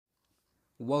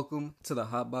Welcome to the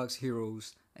Hotbox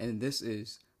Heroes, and this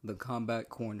is the Combat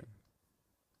Corner.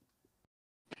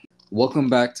 Welcome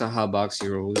back to Hotbox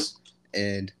Heroes,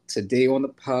 and today on the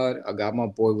pod, I got my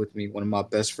boy with me, one of my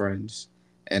best friends,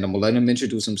 and I'm gonna let him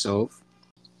introduce himself.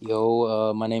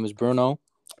 Yo, my name is Bruno.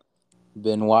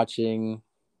 Been watching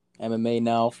MMA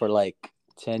now for like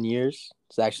 10 years.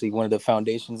 It's actually one of the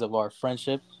foundations of our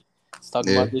friendship. Let's talk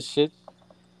Yeah. about this shit.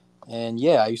 And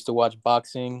yeah, I used to watch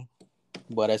boxing,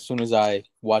 but as soon as I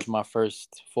watched my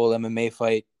first full MMA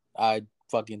fight, I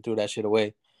fucking threw that shit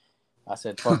away. I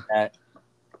said, fuck that.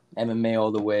 MMA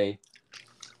all the way.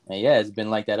 And yeah, it's been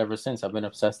like that ever since. I've been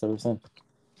obsessed ever since.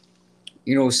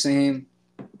 Same,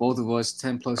 both of us,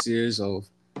 10 plus years of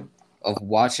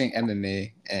watching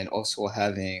MMA and also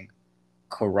having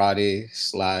karate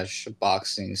slash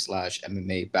boxing slash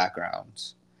MMA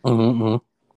backgrounds.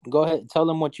 Go ahead, tell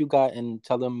them what you got and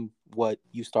tell them what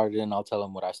you started in. I'll tell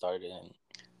them what I started in.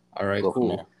 All right, Go cool.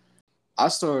 from there. I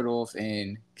started off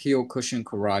in Kyokushin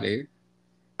Karate,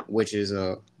 which is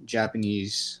a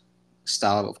Japanese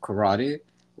style of karate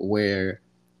where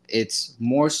it's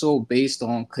more so based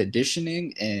on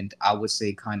conditioning and I would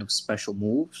say kind of special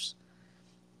moves,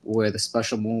 where the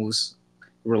special moves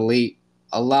relate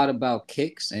a lot about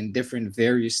kicks and different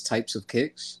various types of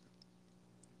kicks.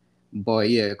 But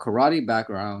yeah, karate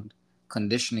background,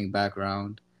 conditioning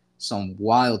background, some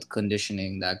wild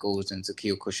conditioning that goes into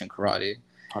Kyokushin Karate.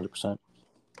 100%.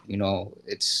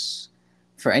 It's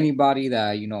for anybody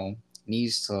that,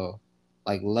 needs to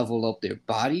like level up their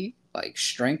body, like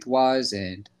strength wise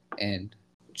and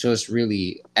just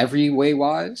really every way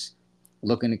wise.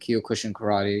 Look into Kyokushin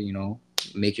Karate,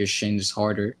 make your shins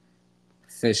harder,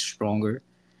 fists stronger.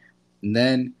 And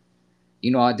then,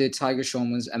 I did Tiger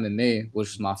Showman's MMA, which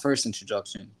was my first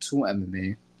introduction to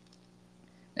MMA.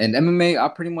 And MMA, I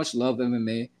pretty much love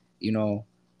MMA,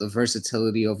 the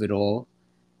versatility of it all,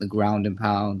 the ground and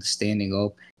pound, the standing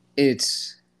up.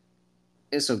 It's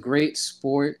a great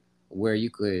sport where you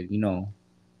could,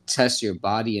 test your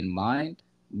body and mind.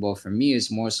 But for me,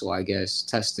 it's more so, I guess,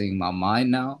 testing my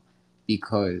mind now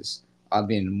because I've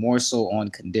been more so on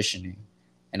conditioning.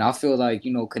 And I feel like,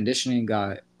 conditioning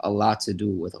got a lot to do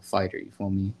with a fighter, you feel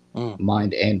me?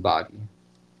 Mind and body.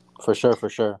 For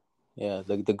sure. Yeah,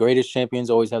 the greatest champions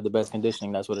always have the best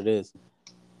conditioning. That's what it is.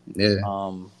 Yeah.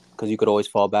 Because you could always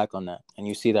fall back on that. And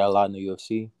you see that a lot in the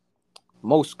UFC.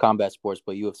 Most combat sports,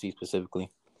 but UFC specifically.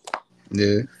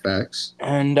 Yeah, facts.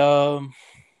 And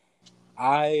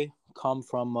I come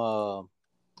from a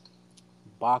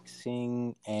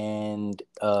boxing and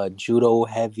judo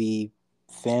heavy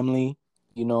family,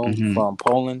 from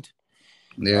Poland.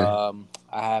 Yeah.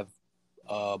 I have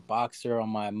a boxer on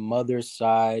my mother's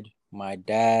side. My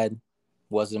dad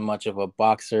wasn't much of a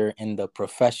boxer in the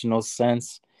professional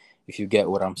sense, if you get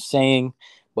what I'm saying.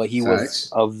 But he was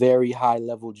a very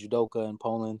high-level judoka in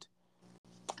Poland.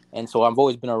 And so I've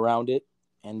always been around it.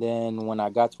 And then when I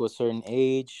got to a certain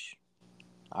age,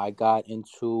 I got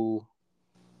into...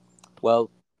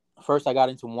 Well, first I got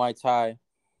into Muay Thai,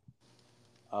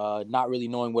 not really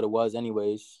knowing what it was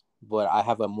anyways. But I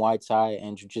have a Muay Thai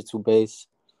and Jiu-Jitsu base.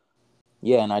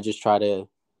 Yeah, and I just try to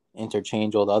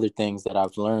interchange all the other things that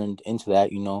I've learned into that,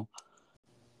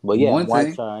 But yeah,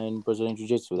 Muay Thai and Brazilian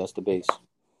Jiu-Jitsu, that's the base.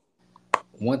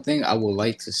 One thing I would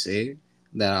like to say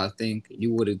that I think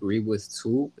you would agree with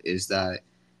too is that,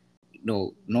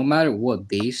 no matter what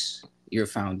base your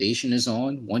foundation is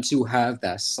on, once you have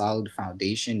that solid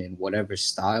foundation in whatever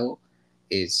style,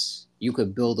 you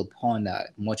could build upon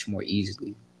that much more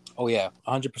easily. Oh yeah,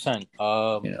 100%.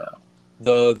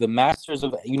 The masters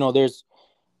of there's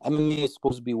MMA is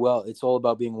supposed to be it's all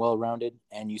about being well-rounded,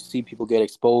 and you see people get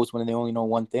exposed when they only know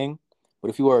one thing. But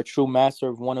if you are a true master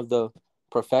of one of the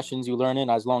professions you learn in,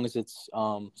 as long as it's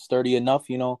sturdy enough,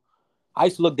 I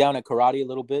used to look down at karate a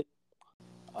little bit.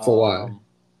 For why?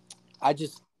 I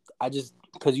just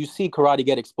because you see karate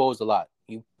get exposed a lot.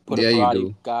 You put a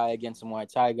karate guy against a Muay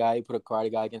Thai guy, you put a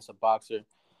karate guy against a boxer.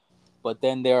 But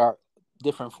then there are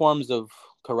different forms of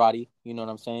karate, you know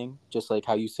what I'm saying? Just like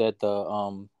how you said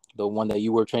the one that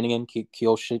you were training in,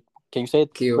 Kyokushin. Can you say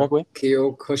it the correct way?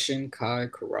 Kyokushin Kai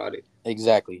Karate.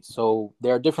 Exactly. So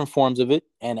there are different forms of it.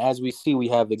 And as we see, we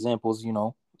have examples,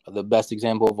 the best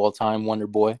example of all time, Wonder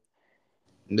Boy.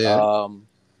 Yeah.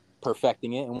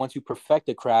 Perfecting it. And once you perfect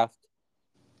a craft,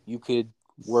 you could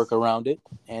work around it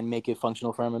and make it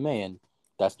functional for MMA. And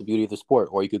that's the beauty of the sport.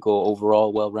 Or you could go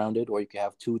overall well-rounded, or you could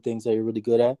have two things that you're really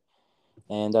good at.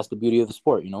 And that's the beauty of the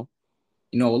sport, A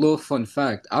little fun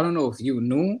fact. I don't know if you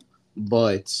knew,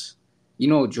 but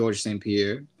George St.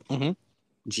 Pierre,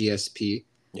 GSP.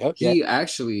 Yep. He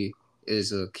actually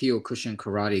is a Kyokushin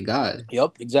karate guy.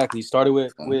 Yep, exactly. He started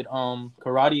with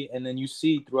karate, and then you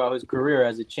see throughout his career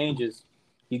as it changes,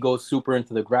 he goes super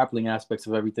into the grappling aspects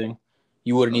of everything.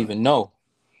 You wouldn't even know.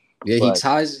 Yeah, But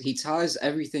he ties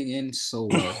everything in so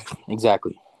well.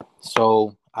 exactly.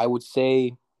 So I would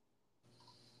say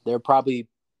there are probably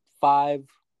 5,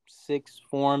 6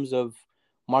 forms of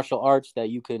martial arts that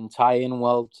you can tie in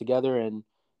well together, and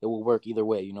it will work either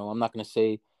way. You know, I'm not going to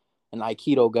say an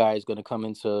Aikido guy is going to come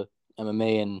into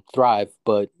MMA and thrive,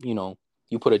 but you know,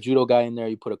 you put a judo guy in there,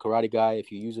 you put a karate guy.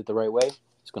 If you use it the right way,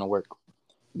 it's going to work.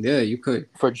 Yeah, you could.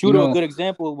 For judo, a good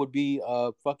example would be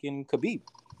fucking Khabib.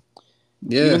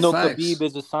 Yeah, Even though facts. Khabib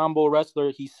is a sambo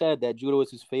wrestler, he said that judo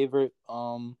is his favorite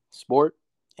sport.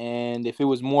 And if it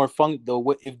was more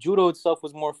if judo itself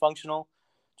was more functional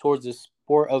towards the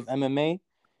sport of MMA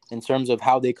in terms of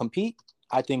how they compete,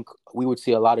 I think we would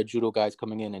see a lot of judo guys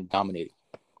coming in and dominating.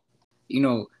 You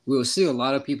know, we'll see a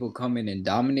lot of people coming and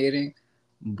dominating,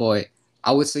 but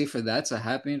I would say for that to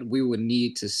happen, we would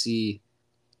need to see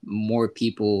more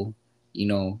people, you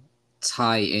know,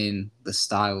 tie in the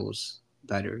styles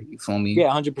better. You feel me? Yeah,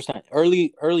 100%.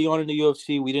 Early on in the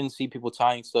UFC, we didn't see people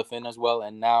tying stuff in as well,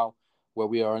 and now where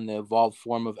we are in the evolved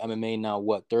form of MMA now,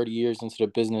 30 years into the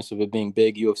business of it being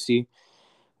big UFC,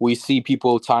 we see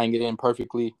people tying it in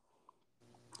perfectly,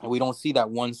 and we don't see that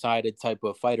one-sided type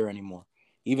of fighter anymore.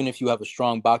 Even if you have a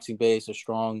strong boxing base, a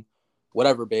strong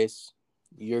whatever base,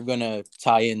 you're going to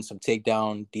tie in some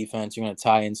takedown defense. You're going to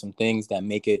tie in some things that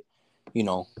make it, you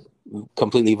know,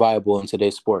 completely viable in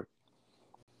today's sport.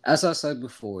 As I said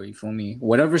before, you feel me?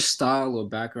 Whatever style or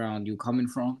background you coming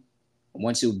from,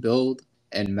 once you build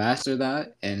and master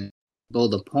that and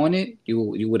build upon it, you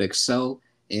would excel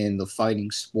in the fighting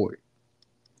sport.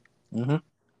 Mm-hmm.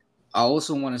 I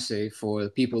also want to say for the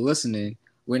people listening,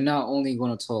 we're not only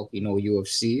going to talk, you know,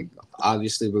 UFC.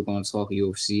 Obviously, we're going to talk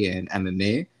UFC and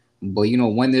MMA. But you know,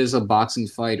 when there's a boxing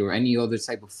fight or any other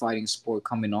type of fighting sport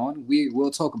coming on, we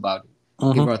will talk about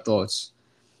it, give our thoughts.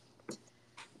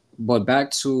 But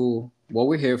back to what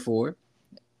we're here for.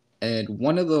 And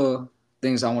one of the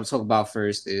things I want to talk about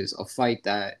first is a fight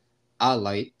that I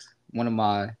liked. One of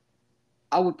my,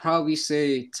 I would probably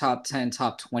say top 10,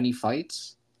 top 20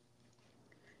 fights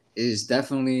is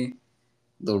definitely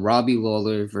the Robbie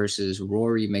Lawler versus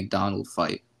Rory McDonald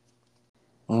fight.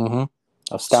 Mm-hmm.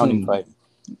 Astounding fight.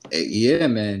 Yeah,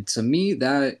 man. To me,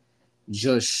 that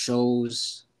just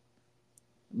shows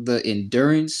the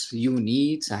endurance you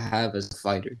need to have as a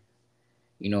fighter.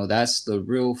 You know, that's the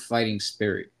real fighting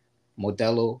spirit.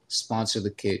 Modelo sponsor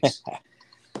the kids.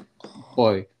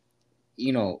 Boy,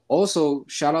 you know, also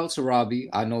shout out to Robbie.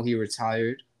 I know he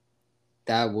retired.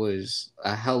 That was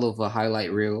a hell of a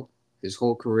highlight reel. His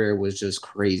whole career was just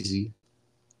crazy.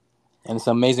 And it's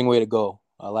an amazing way to go.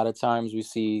 A lot of times we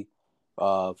see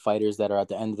fighters that are at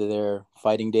the end of their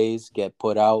fighting days get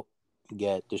put out,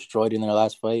 get destroyed in their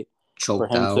last fight.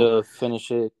 Choked For him out. to finish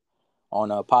it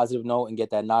on a positive note and get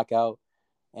that knockout,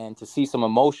 and to see some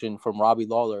emotion from Robbie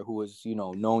Lawler, who is, you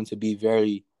know, known to be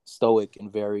very stoic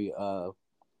and very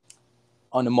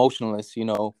unemotionalist, you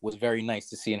know, was very nice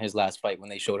to see in his last fight when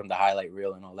they showed him the highlight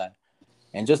reel and all that.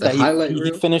 And just that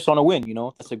he finished on a win, you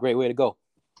know, that's a great way to go.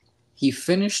 He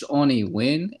finished on a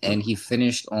win, and he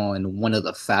finished on one of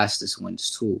the fastest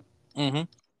wins too. Mm-hmm.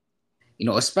 You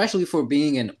know, especially for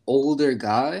being an older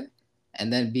guy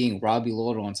and then being Robbie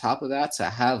Lawler on top of that, to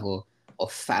have a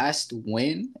fast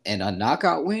win and a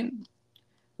knockout win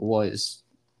was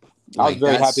I was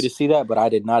very happy to see that, but I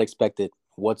did not expect it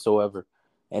whatsoever.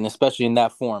 And especially in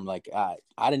that form, like I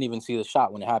didn't even see the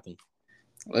shot when it happened.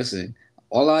 Listen,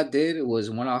 all I did was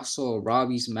when I saw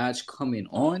Robbie's match coming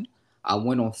on, I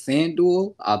went on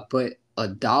FanDuel, I put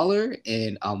 $1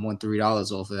 and I won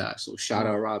 $3 off of that. So shout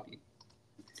out Robbie.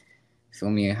 Feel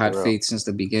me? I had faith since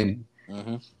the beginning.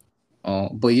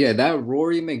 Mm-hmm. But yeah, that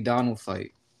Rory McDonald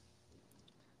fight,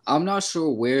 I'm not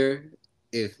sure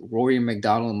if Rory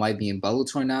McDonald might be in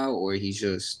Bellator now, or he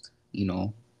just, you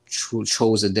know,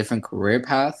 chose a different career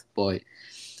path. But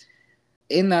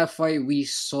in that fight, we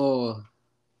saw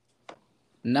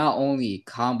not only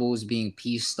combos being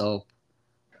pieced up,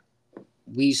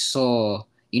 we saw,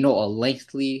 you know, a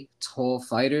lengthy, tall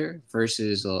fighter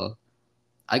versus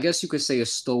I guess you could say a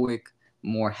stoic,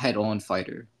 more head-on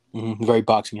fighter. Mm-hmm. Very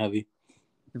boxing heavy.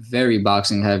 Very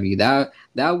boxing heavy. That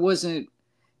wasn't,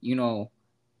 you know,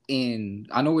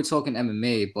 I know we're talking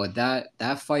MMA, but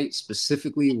that fight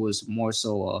specifically was more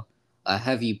so a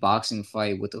heavy boxing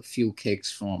fight with a few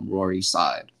kicks from Rory's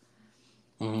side.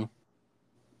 Mm-hmm.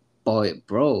 But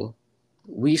bro,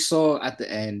 we saw at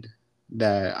the end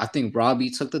that I think Robbie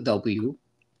took the W.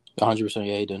 100%,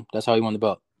 yeah, he did. That's how he won the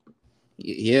belt.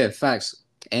 Yeah, facts.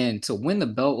 And to win the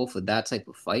belt off of that type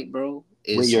of fight, bro,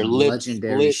 With is your some lip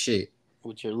legendary split, shit.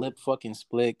 with your lip fucking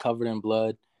split, covered in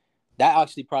blood. That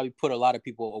actually probably put a lot of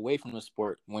people away from the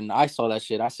sport. When I saw that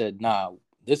shit, I said, nah,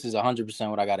 this is 100%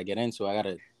 what I got to get into. I got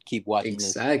to keep watching this.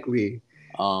 Exactly.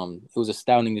 It was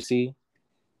astounding to see.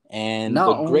 And the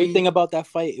Not great thing only, about that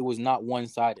fight, it was not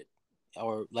one-sided.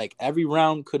 Or like every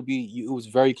round could be, it was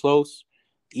very close.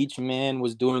 Each man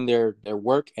was doing their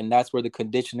work, and that's where the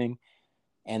conditioning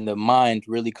and the mind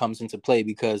really comes into play,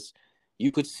 because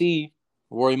you could see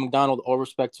Rory McDonald, all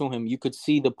respect to him, you could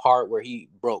see the part where he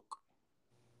broke.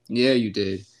 yeah, you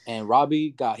did. And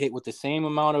Robbie got hit with the same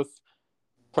amount of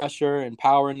pressure and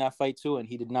power in that fight too, and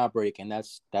he did not break. And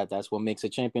that's what makes a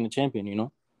champion, you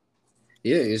know?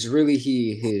 Yeah, it's really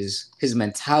his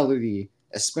mentality,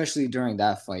 especially during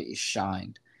that fight, is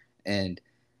shined. And,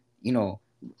 you know,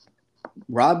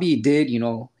 Robbie did,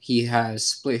 he has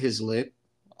split his lip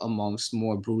amongst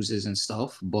more bruises and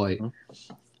stuff, but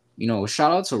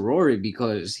shout out to Rory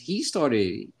because he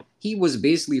was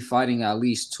basically fighting at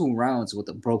least 2 rounds with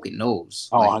a broken nose,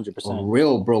 Oh, like a 100%.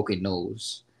 real broken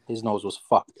nose. His nose was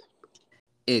fucked.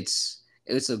 It's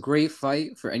a great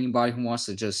fight for anybody who wants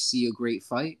to just see a great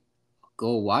fight.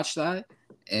 Go watch that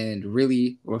and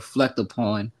really reflect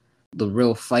upon the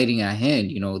real fighting at hand.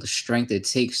 The strength it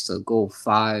takes to go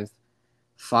five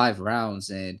rounds,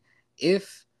 and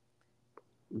if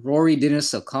Rory didn't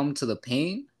succumb to the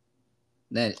pain,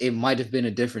 then it might have been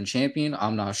a different champion.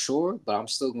 I'm not sure, but I'm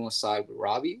still going to side with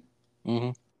Robbie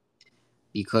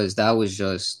because that was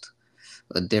just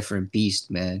a different beast,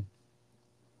 man.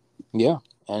 Yeah,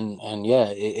 and yeah,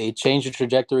 it changed the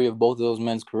trajectory of both of those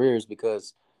men's careers,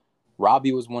 because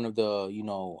Robbie was one of the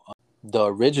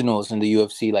originals in the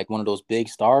UFC, like one of those big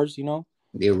stars, The and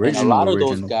a lot original of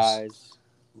those originals. guys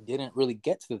didn't really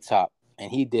get to the top, and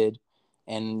he did.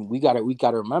 And we gotta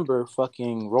remember,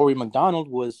 fucking Rory McDonald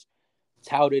was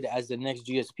touted as the next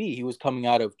GSP. He was coming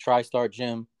out of TriStar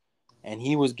Gym, and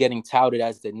he was getting touted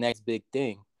as the next big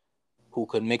thing, who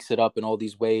could mix it up in all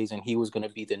these ways, and he was going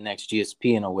to be the next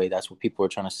GSP in a way. That's what people were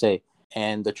trying to say.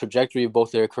 And the trajectory of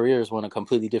both their careers went a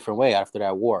completely different way after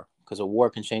that war, because a war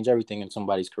can change everything in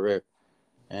somebody's career.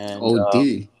 And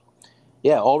OD.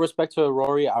 yeah, all respect to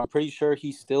Rory. I'm pretty sure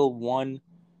he still won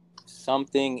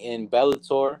something in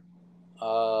Bellator.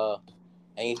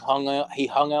 And he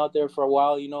hung out there for a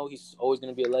while. He's always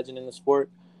going to be a legend in the sport.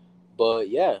 But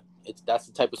yeah, that's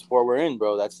the type of sport we're in,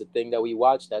 bro. That's the thing that we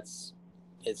watch. It's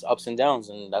ups and downs,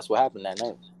 and that's what happened that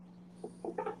night.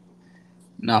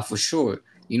 Nah, for sure.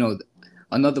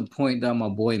 Another point that my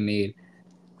boy made,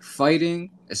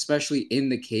 fighting, especially in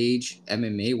the cage,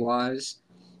 MMA wise,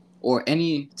 or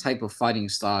any type of fighting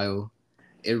style,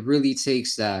 it really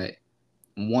takes that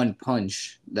one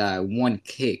punch, that one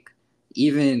kick,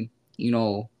 even,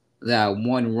 that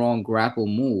one wrong grapple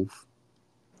move.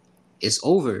 It's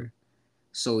over.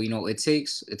 So, it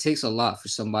takes a lot for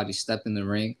somebody to step in the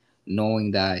ring knowing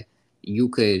that you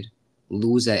could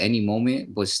lose at any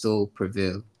moment but still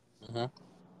prevail.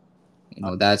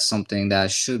 That's something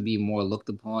that should be more looked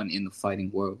upon in the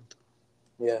fighting world.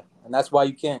 Yeah, and that's why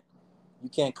you can't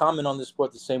comment on this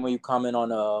sport the same way you comment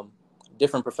on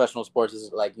different professional sports,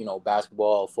 like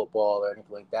basketball, football, or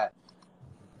anything like that.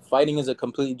 Fighting is a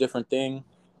completely different thing.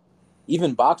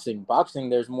 Even boxing,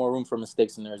 there's more room for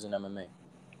mistakes than there's in MMA.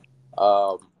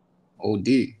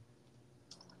 OD.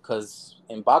 Because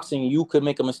in boxing, you could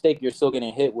make a mistake, you're still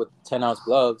getting hit with 10-ounce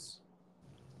gloves.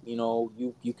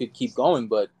 You could keep going,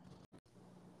 but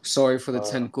Sorry for the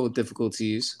technical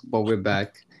difficulties, but we're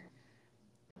back.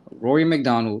 Rory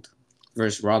McDonald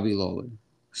versus Robbie Lawler.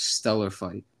 Stellar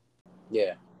fight.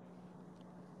 Yeah.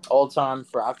 All time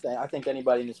I think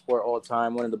anybody in the sport, all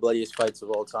time, one of the bloodiest fights of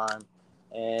all time.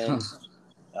 And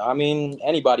I mean,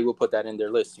 anybody will put that in their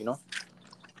list,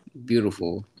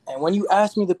 Beautiful. And when you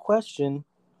asked me the question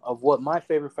of what my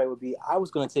favorite fight would be, I was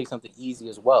going to take something easy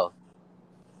as well.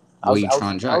 What you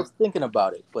trying to I try? was thinking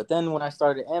about it, but then when I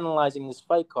started analyzing this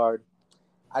fight card,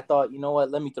 I thought, you know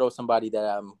what? Let me throw somebody that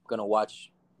I'm gonna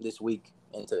watch this week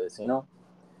into this.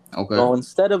 Okay. So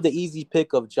instead of the easy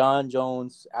pick of John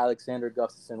Jones, Alexander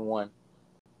Gustafsson 1,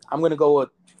 I'm gonna go with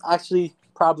actually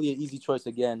probably an easy choice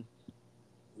again.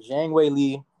 Zhang Wei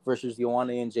Li versus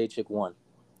Joanna Jędrzejczyk 1.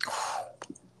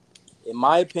 In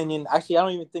my opinion, actually, I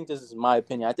don't even think this is my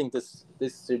opinion. I think this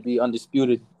should be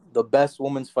undisputed the best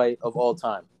women's fight of all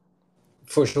time.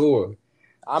 For sure.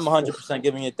 I'm 100%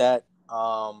 giving it that.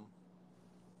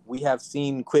 We have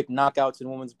seen quick knockouts in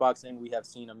women's boxing. We have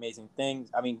seen amazing things.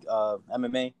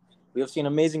 MMA. We have seen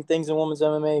amazing things in women's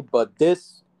MMA, but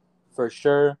this, for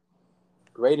sure,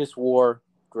 greatest war,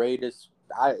 in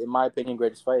my opinion,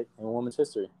 greatest fight in women's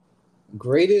history.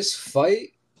 greatest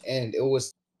fight, and it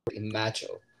was a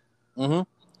matchup. Mm-hmm.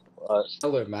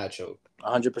 Stellar matchup.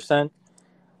 100%.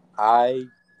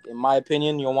 In my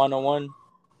opinion, your 101.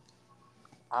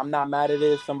 I'm not mad at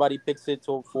it if somebody picks it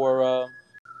for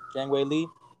Zhang Wei Li,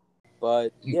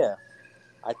 but You, yeah,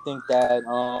 I think that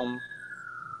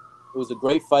it was a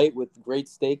great fight with great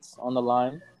stakes on the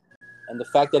line, and the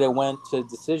fact that it went to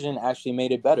decision actually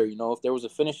made it better. You know, if there was a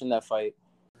finish in that fight,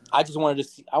 I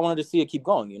wanted to see it keep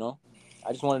going. You know,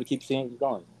 I just wanted to keep seeing it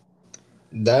going.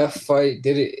 that fight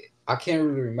did it. I can't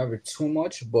really remember too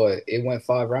much, but it went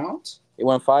 5 rounds. It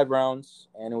went 5 rounds,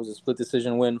 and it was a split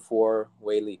decision win for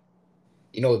Wei Li.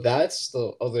 That's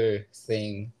the other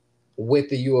thing with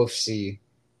the UFC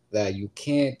that you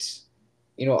can't.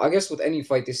 I guess with any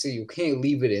fight they say you can't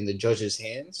leave it in the judge's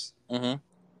hands Mm-hmm.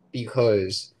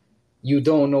 because you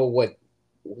don't know what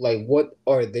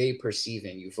are they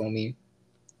perceiving. You feel me?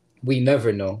 We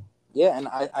never know. Yeah, and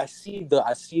I see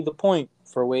the point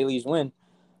for Wei Li's win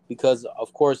because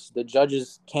of course the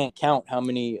judges can't count how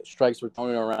many strikes were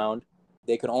thrown around.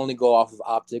 They could only go off of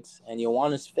optics. And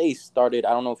Joanna's face started.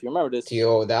 I don't know if you remember this.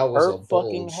 Yo, that was Her a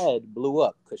fucking bulge. head blew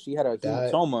up because she had a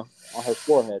That hematoma on her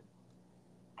forehead.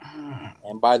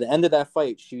 And by the end of that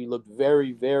fight, she looked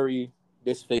very, very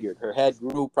disfigured. Her head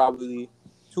grew probably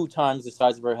 2 times the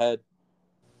size of her head.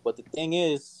 But the thing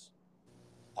is,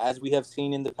 as we have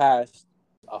seen in the past,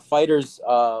 a fighter's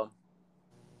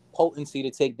potency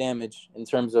to take damage in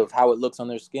terms of how it looks on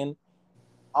their skin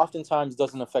oftentimes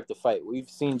doesn't affect the fight. We've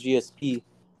seen GSP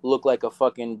look like a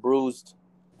fucking bruised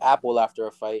apple after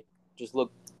a fight, just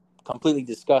look completely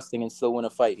disgusting and still win a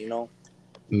fight, you know?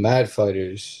 mad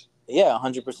fighters. Yeah,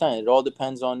 100%. It all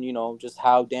depends on, just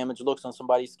how damage looks on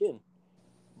somebody's skin.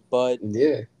 But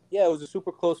Yeah. yeah, it was a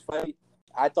super close fight.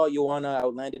 I thought Joanna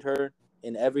outlanded her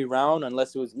in every round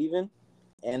unless it was even.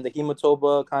 And the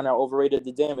hematoma kind of overrated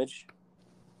the damage.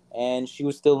 And she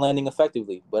was still landing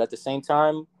effectively. But at the same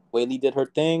time, Wei Li did her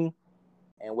thing.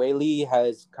 And Wei Li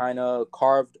has kind of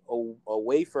carved a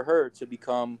way for her to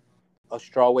become a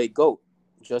strawweight GOAT,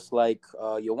 just like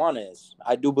Joanna is.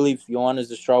 I do believe Joanna is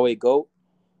the strawweight GOAT.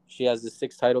 She has the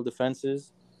 6 title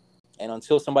defenses. And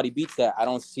until somebody beats that, I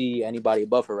don't see anybody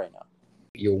above her right now.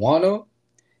 Joanna,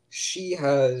 she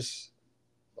has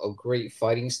a great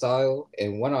fighting style.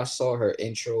 And when I saw her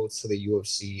intro to the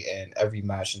UFC and every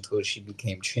match until she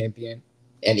became champion,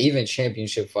 and even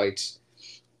championship fights,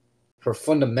 her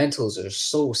fundamentals are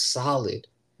so solid.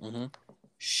 Mm-hmm.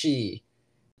 She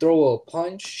throw a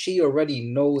punch, she already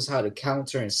knows how to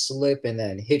counter and slip and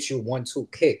then hit you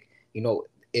 1-2 kick.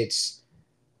 It's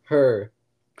her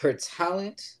her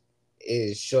talent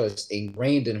is just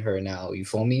ingrained in her now. You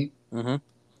feel me? Mm-hmm.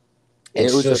 It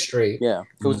It's was just straight it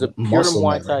was a pure muscle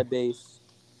Muay memory. Thai base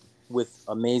with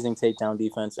amazing takedown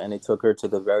defense, and it took her to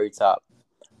the very top.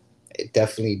 It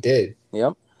definitely did.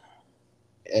 Yep.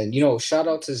 And shout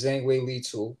out to Zhang Wei Li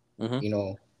too.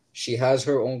 Mm-hmm. She has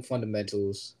her own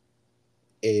fundamentals,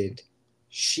 and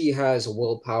she has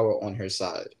willpower on her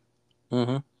side.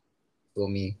 Mm-hmm. Feel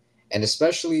me? And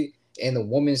especially in the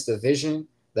women's division,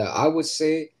 that I would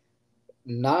say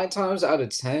 9 times out of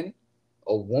 10,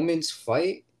 a woman's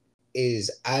fight is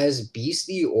as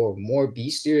beastly or more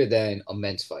beastier than a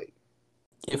men's fight.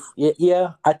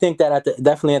 Yeah, I think that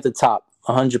definitely at the top,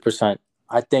 100%.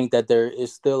 I think that there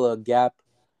is still a gap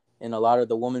in a lot of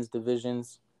the women's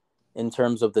divisions in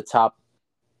terms of the top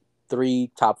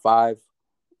 3, top 5,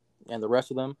 and the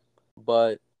rest of them.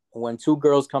 But when two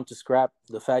girls come to scrap,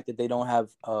 the fact that they don't have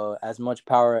as much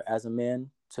power as a man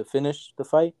to finish the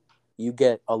fight, you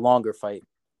get a longer fight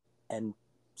and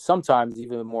sometimes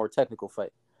even a more technical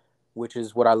fight, which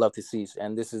is what I love to see.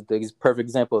 And this is the perfect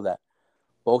example of that.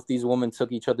 Both these women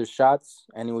took each other's shots,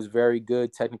 and it was very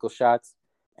good technical shots,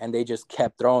 and they just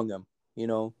kept throwing them,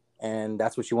 and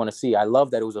that's what you want to see. I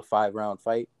love that it was a 5-round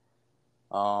fight.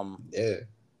 Yeah.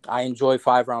 I enjoy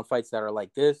 5-round fights that are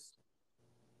like this,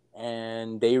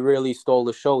 and they really stole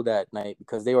the show that night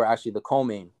because they were actually the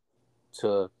co-main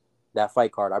to that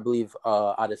fight card. I believe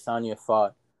Adesanya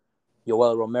fought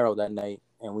Yoel Romero that night,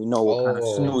 and we know what kind of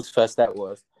Oh. snooze fest that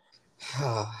was.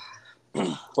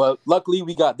 But luckily,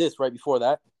 we got this right before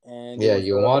that, and Yeah,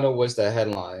 Joanna was the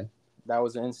headline. that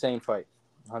was an insane fight,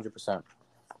 100%.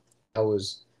 That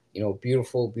was,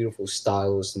 beautiful, beautiful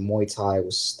styles. The Muay Thai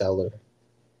was stellar.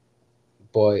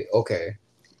 But okay.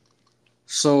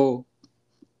 So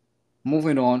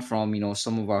moving on from,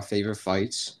 some of our favorite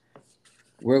fights,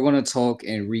 we're gonna talk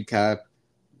and recap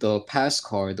the past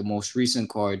card, the most recent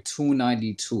card,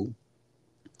 292.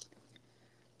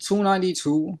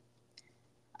 292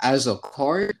 as a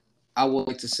card, I would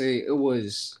like to say it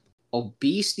was a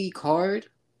beastly card,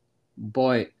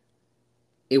 but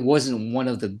it wasn't one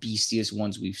of the beastiest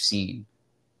ones we've seen.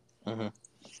 Mm-hmm.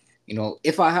 You know,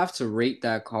 if I have to rate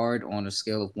that card on a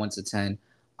scale of 1 to 10,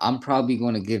 I'm probably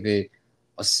going to give it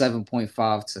a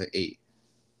 7.5 to 8.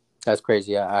 That's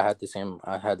crazy. I had the same.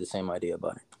 I had the same idea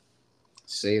about it.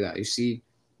 Say that. You see,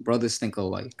 brothers think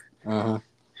alike. Mm-hmm.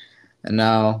 And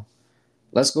now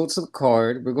let's go to the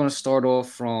card. We're going to start off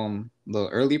from the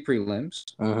early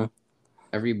prelims. Mm-hmm.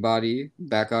 Everybody,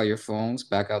 back out your phones,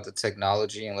 back out the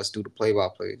technology, and let's do the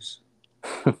play-by-plays.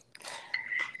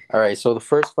 All right. So the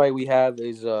first fight we have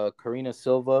is Karina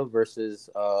Silva versus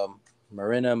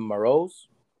Marina Moroz.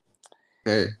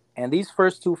 Okay. And these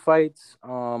first two fights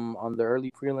on the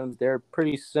early prelims, they're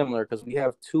pretty similar because we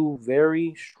have two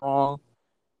very strong,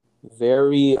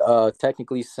 very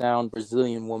technically sound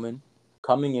Brazilian women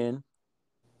coming in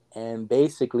and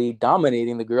basically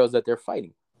dominating the girls that they're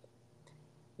fighting.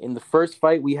 In the first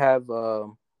fight, we have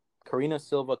Karina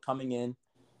Silva coming in,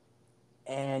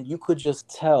 and you could just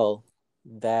tell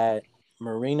that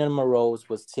Marina Moroz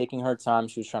was taking her time.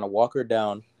 She was trying to walk her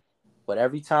down, but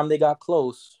every time they got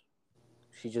close,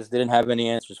 she just didn't have any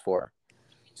answers for her.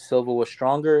 Silva was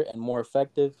stronger and more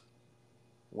effective.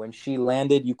 When she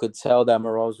landed, you could tell that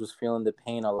Moroz was feeling the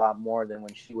pain a lot more than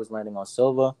when she was landing on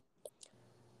Silva.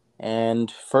 And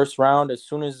first round, as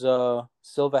soon as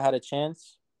Silva had a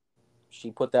chance, she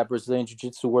put that Brazilian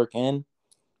Jiu-Jitsu work in,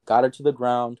 got her to the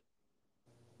ground,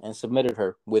 and submitted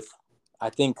her with, I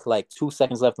think, like 2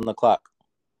 seconds left on the clock,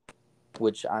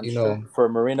 which I'm sure for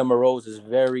Marina Moroz is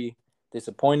very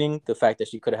disappointing. The fact that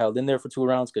she could have held in there for 2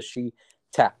 rounds because she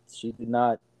tapped. She did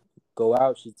not go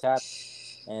out. She tapped,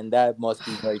 and that must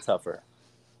be very tough for her.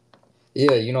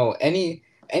 Yeah,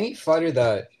 any fighter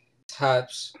that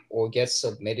taps or gets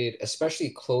submitted,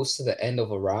 especially close to the end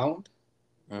of a round,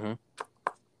 mm-hmm.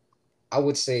 I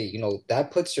would say,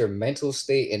 that puts your mental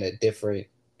state in a different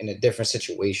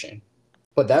situation.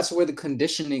 But that's where the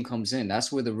conditioning comes in.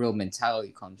 That's where the real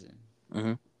mentality comes in.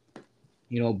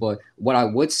 Mm-hmm. But what I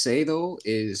would say though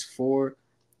is for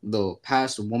the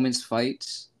past women's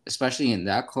fights, especially in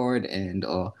that card and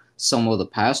some of the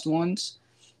past ones,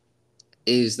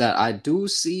 is that I do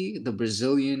see the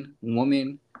Brazilian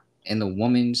woman in the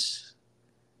women's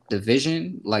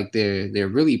division, like they're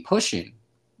really pushing.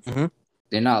 Mm-hmm.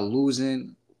 They're not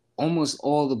losing. Almost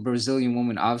all the Brazilian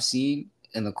women I've seen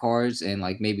in the cards and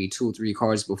like maybe 2 or 3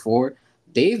 cards before,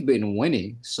 they've been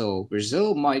winning. So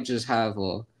Brazil might just have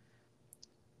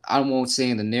I won't say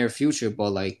in the near future,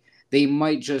 but like they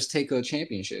might just take a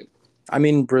championship. I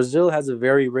mean, Brazil has a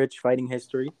very rich fighting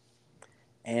history.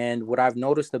 And what I've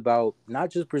noticed about not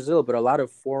just Brazil, but a lot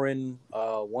of foreign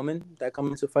women that come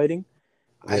into fighting,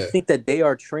 I think that they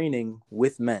are training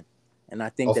with men. And I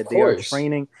think that they are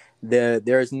training.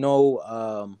 There's no,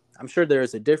 I'm sure there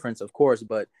is a difference, of course,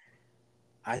 but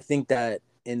I think that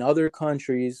in other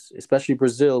countries, especially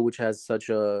Brazil, which has such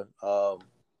a,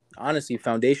 honestly,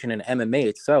 foundation in MMA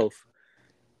itself,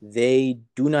 they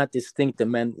do not distinct the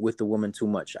men with the women too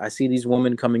much. I see these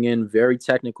women coming in very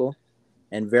technical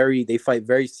and they fight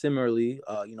very similarly,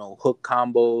 hook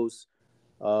combos,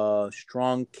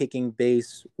 strong kicking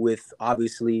base with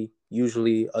obviously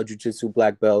usually a jiu-jitsu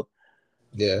black belt.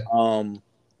 Yeah.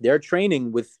 They're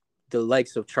training with the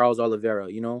likes of Charles Oliveira,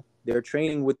 they're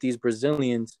training with these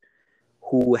Brazilians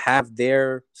who have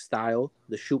their style,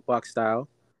 the shoot box style,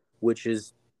 which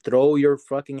is throw your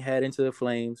fucking head into the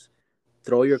flames,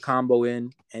 throw your combo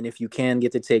in, and if you can,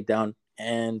 get the takedown.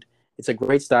 And it's a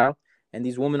great style, and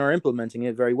these women are implementing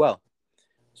it very well.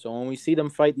 So when we see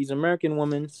them fight these American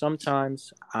women,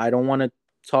 sometimes I don't want to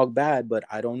talk bad, but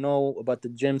I don't know about the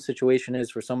gym situation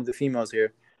is for some of the females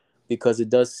here, because it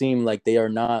does seem like they are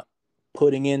not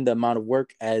putting in the amount of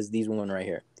work as these women right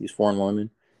here, these foreign women,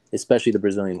 especially the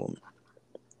Brazilian women.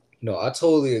 No, I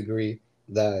totally agree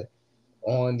that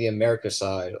on the America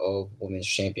side of women's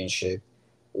championship,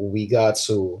 we got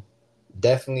to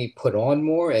definitely put on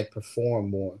more and perform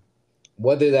more.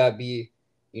 Whether that be,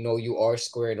 you are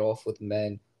squared off with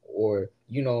men or,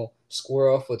 square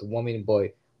off with women,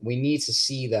 but we need to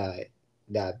see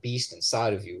that beast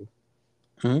inside of you.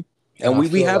 Mm-hmm. And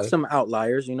we have some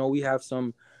outliers, we have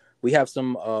some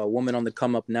women on the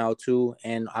come up now too,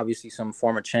 and obviously some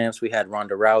former champs. We had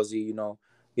Ronda Rousey,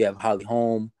 we have Holly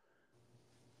Holm,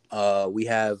 we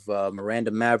have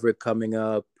Miranda Maverick coming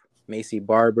up, Macy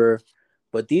Barber,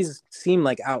 but these seem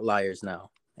like outliers now,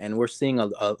 and we're seeing a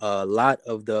lot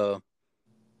of the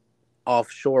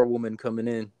offshore women coming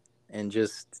in, and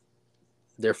just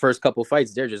their first couple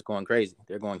fights, they're just going crazy.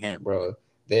 They're going ham, bro.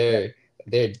 They're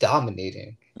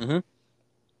dominating,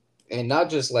 and not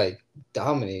just like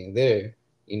dominating. They're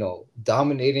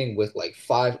dominating with like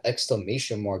 5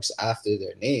 exclamation marks after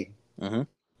their name.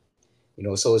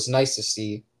 So it's nice to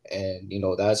see. And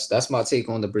that's my take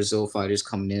on the Brazil fighters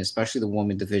coming in, especially the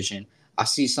woman division. I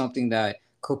see something that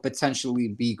could potentially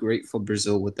be great for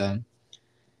Brazil with them.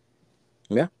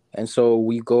 Yeah. And so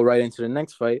we go right into the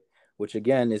next fight, which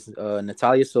again is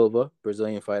Natalia Silva,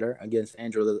 Brazilian fighter, against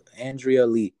Andrea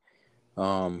Lee,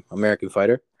 American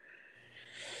fighter.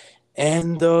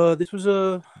 And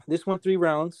this went 3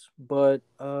 rounds, but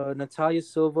Natalia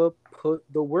Silva put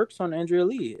the works on Andrea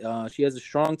Lee. She has a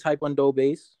strong Taekwondo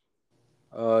base,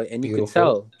 and you could Beautiful.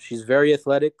 tell she's very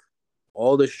athletic.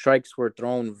 All the strikes were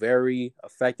thrown very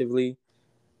effectively,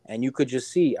 and you could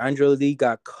just see Andrea Lee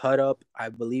got cut up, I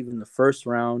believe, in the first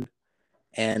round,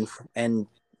 and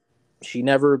she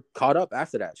never caught up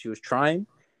after that. She was trying,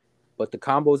 but the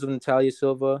combos of Natalia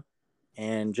Silva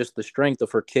and just the strength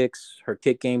of her kicks, her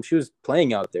kick game, she was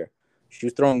playing out there. She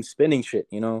was throwing spinning shit,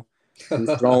 She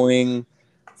was throwing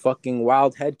fucking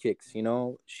wild head kicks,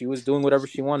 She was doing whatever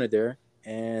she wanted there.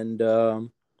 And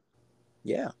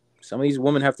yeah, some of these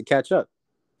women have to catch up.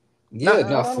 Yeah, I no,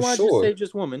 don't for want to just say sure.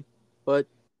 just women, but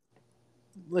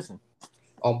listen,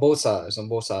 On both sides, on men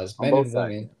both and sides.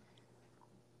 women,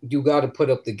 you got to put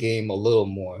up the game a little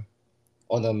more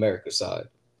on the America side.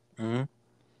 Mm-hmm.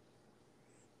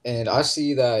 And I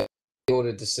see that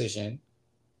the decision,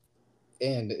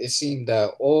 and it seemed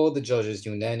that all the judges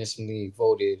unanimously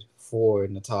voted for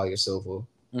Natalia Silva.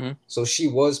 Mm-hmm. So she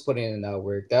was putting in that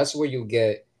work. That's where you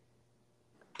get,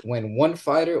 when one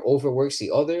fighter overworks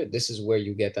the other, this is where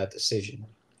you get that decision.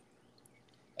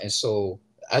 And so,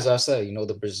 as I said,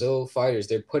 the Brazil fighters,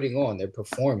 they're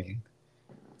performing.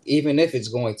 Even if it's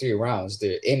going 3 rounds,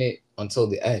 they're in it until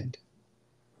the end.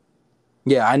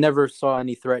 Yeah, I never saw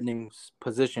any threatening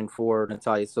position for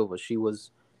Natalia Silva. She was,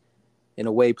 in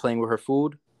a way, playing with her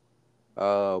food.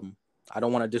 I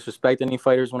don't want to disrespect any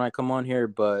fighters when I come on here,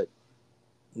 but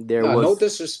there No, no was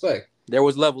disrespect.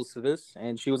 levels to this,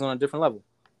 and she was on a different level.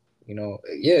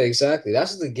 Yeah, exactly.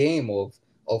 That's the game of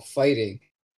fighting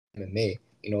MMA.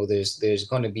 There's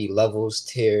going to be levels,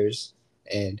 tiers,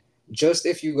 and just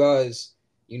if you guys,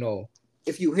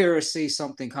 if you hear us say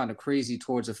something kind of crazy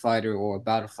towards a fighter or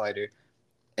about a fighter,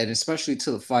 and especially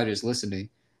to the fighters listening,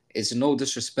 it's no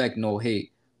disrespect, no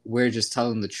hate. We're just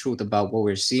telling the truth about what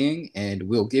we're seeing, and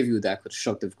we'll give you that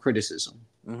constructive criticism.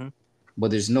 Mm-hmm. But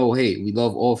there's no hate. We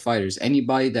love all fighters.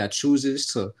 Anybody that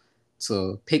chooses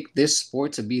to pick this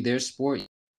sport to be their sport,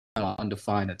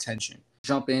 undefined attention.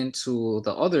 Jump into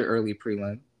the other early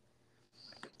prelim.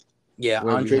 Yeah,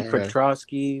 Where we Andre have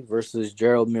Petroski versus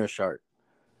Gerald Mearshart.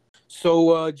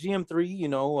 So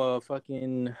GM3,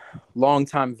 fucking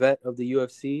longtime vet of the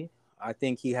UFC. I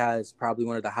think he has probably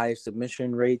one of the highest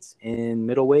submission rates in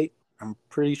middleweight. I'm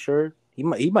pretty sure he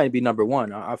might be number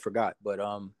one. I forgot, but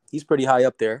he's pretty high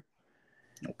up there.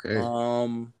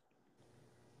 okay.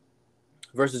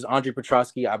 Versus Andre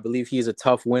Petroski, I believe he's a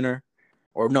tough winner.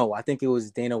 Or no, I think it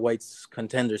was Dana White's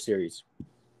Contender Series.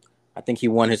 I think he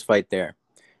won his fight there.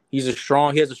 He has a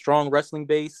strong wrestling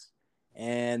base,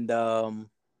 and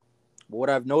what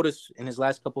I've noticed in his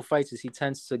last couple fights is he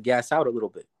tends to gas out a little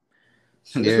bit.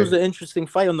 So this Yeah. was an interesting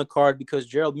fight on the card because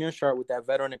Gerald Mearshart, with that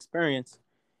veteran experience,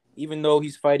 even though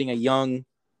he's fighting a young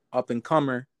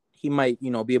up-and-comer, he might,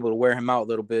 be able to wear him out a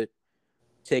little bit,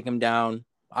 take him down.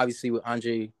 Obviously, with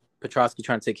Andre Petroski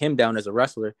trying to take him down as a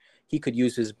wrestler, he could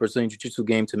use his Brazilian Jiu-Jitsu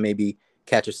game to maybe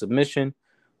catch a submission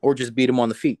or just beat him on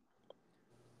the feet.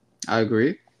 I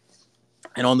agree.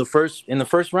 And in the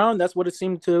first round, that's what it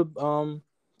seemed to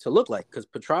look like, because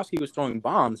Petroski was throwing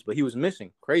bombs, but he was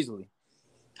missing crazily.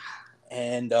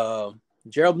 And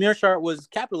Gerald Mearshart was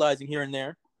capitalizing here and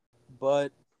there,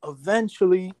 but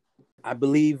eventually, I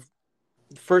believe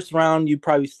the first round you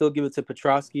probably still give it to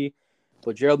Petroski,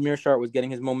 but Gerald Mearshart was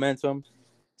getting his momentum.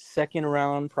 Second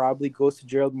round probably goes to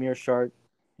Gerald Mearshart,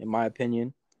 in my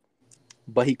opinion,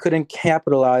 but he couldn't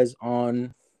capitalize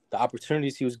on the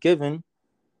opportunities he was given.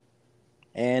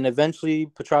 And eventually,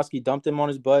 Petroski dumped him on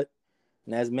his butt.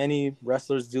 And as many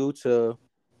wrestlers do to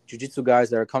jiu-jitsu guys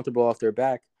that are comfortable off their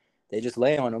back, they just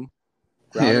lay on him,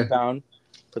 ground and pound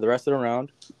for the rest of the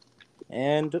round.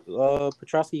 And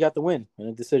Petroski got the win in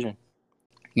a decision.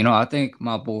 I think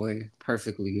my boy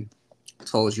perfectly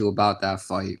told you about that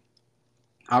fight.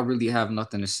 I really have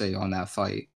nothing to say on that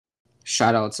fight.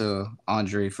 Shout out to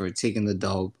Andre for taking the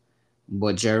dub.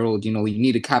 But Gerald, you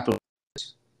need to capitalize.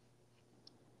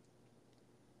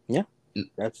 Yeah,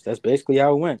 that's basically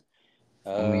how it went.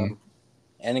 I mean,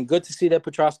 and good to see that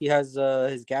Petroski has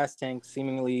his gas tank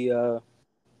seemingly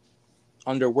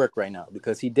under work right now,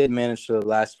 because he did manage to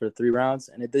last for 3 rounds,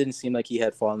 and it didn't seem like he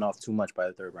had fallen off too much by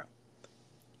the third round.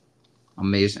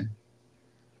 Amazing.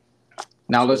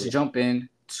 Now let's jump in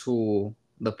to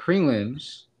the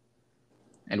prelims,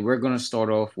 and we're gonna start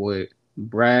off with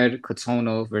Brad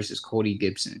Katona versus Cody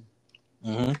Gibson.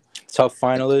 Mm-hmm. Tough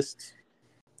finalists.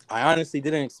 I honestly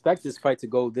didn't expect this fight to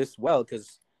go this well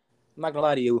because I'm not gonna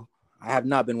lie to you, I have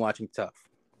not been watching Tough.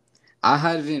 I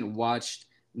haven't watched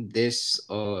this.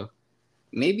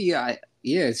 Maybe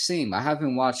yeah, same. I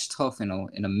haven't watched Tough in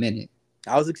a minute.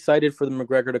 I was excited for the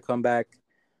McGregor to come back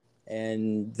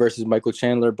and versus Michael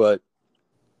Chandler, but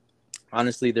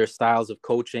honestly, their styles of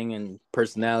coaching and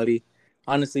personality,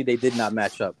 honestly, they did not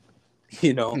match up.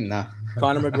 You know, Nah.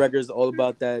 Conor McGregor is all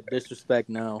about that disrespect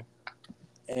now,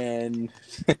 and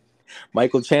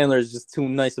Michael Chandler is just too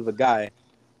nice of a guy.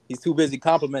 He's too busy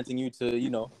complimenting you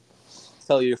to,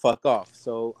 tell you to fuck off.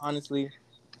 So honestly,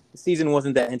 the season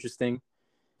wasn't that interesting,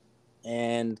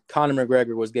 and Conor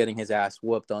McGregor was getting his ass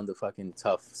whooped on the fucking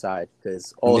Tough side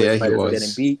because all Yeah, his he fighters were getting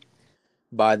was. beat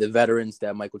by the veterans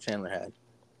that Michael Chandler had.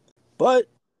 But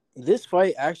this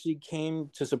fight actually came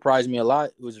to surprise me a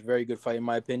lot. It was a very good fight in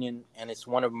my opinion, and it's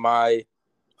one of my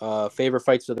favorite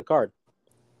fights of the card.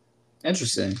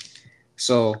 Interesting.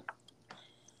 So,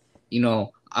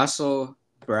 I saw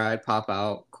Brad pop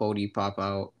out, Cody pop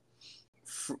out.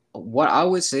 What I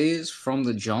would say is from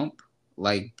the jump,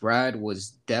 like Brad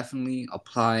was definitely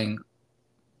applying,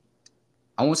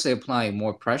 I won't say applying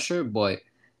more pressure, but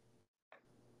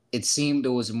it seemed it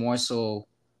was more so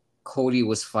Cody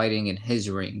was fighting in his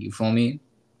ring. You feel me?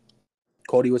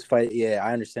 Cody was fighting. Yeah,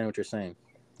 I understand what you're saying.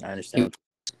 I He, understand.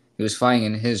 he was fighting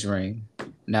in his ring.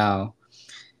 Now,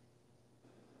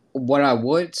 what I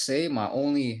would say, my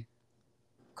only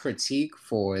critique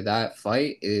for that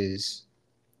fight is,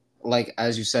 like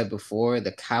as you said before,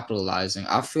 the capitalizing.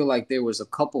 I feel like there was a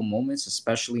couple moments,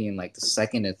 especially in like the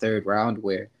second and third round,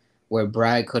 where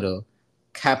Brad could have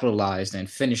capitalized and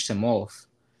finished him off.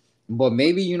 But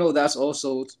maybe that's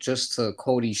also just to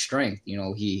Cody's strength.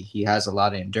 He has a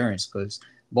lot of endurance because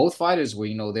both fighters were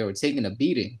they were taking a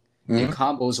beating and Mm-hmm.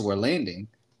 combos were landing.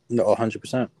 No,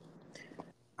 100%.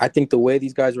 I think the way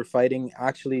these guys were fighting,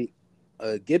 actually,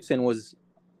 Gibson was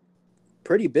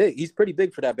pretty big. He's pretty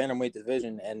big for that bantamweight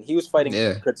division, and he was fighting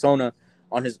Yeah, Katsona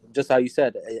on his, just how you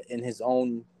said, in his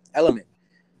own element.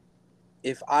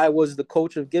 If I was the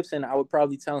coach of Gibson, I would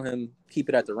probably tell him keep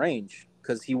it at the range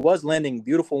because he was landing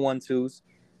beautiful 1-2s,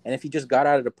 and if he just got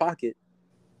out of the pocket,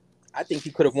 I think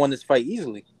he could have won this fight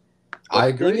easily. But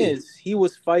I the thing agree. is, he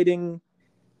was fighting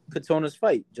Katona's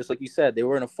fight, just like you said. They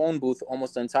were in a phone booth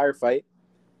almost the entire fight.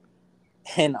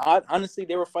 And honestly,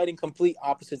 they were fighting complete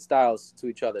opposite styles to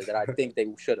each other that I think they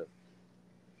should have.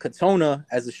 Katona,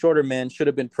 as a shorter man, should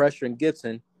have been pressuring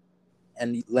Gibson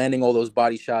and landing all those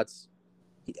body shots.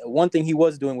 One thing he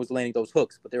was doing was landing those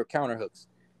hooks, but they were counter hooks.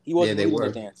 He Yeah, wasn't they leading the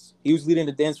were. dance. He was leading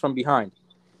the dance from behind.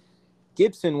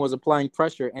 Gibson was applying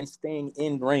pressure and staying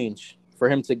in range for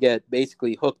him to get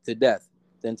basically hooked to death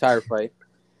the entire fight.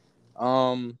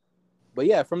 But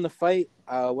yeah, from the fight,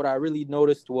 what I really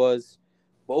noticed was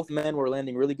both men were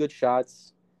landing really good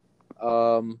shots.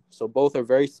 So both are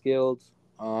very skilled.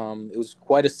 It was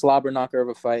quite a slobber knocker of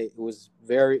a fight.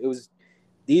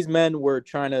 These men were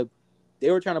they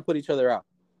were trying to put each other out.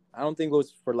 I don't think it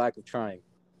was for lack of trying.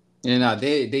 They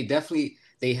definitely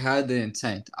they had the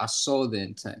intent. I saw the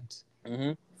intent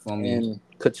Mm-hmm. from me. And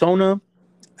Katona,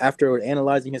 after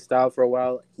analyzing his style for a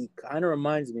while, he kind of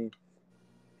reminds me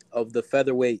of the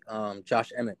featherweight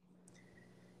Josh Emmett.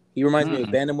 He reminds me of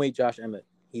Mm. bantamweight Josh Emmett.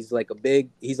 He's like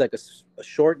a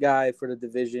short guy for the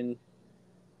division.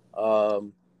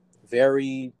 Um,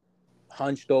 very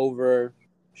hunched over,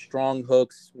 strong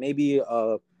hooks, maybe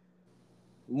a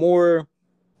more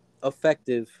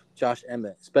effective Josh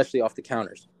Emmett, especially off the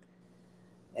counters.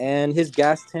 And his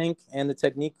gas tank and the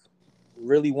technique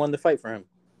really won the fight for him.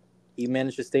 He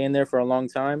managed to stay in there for a long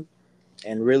time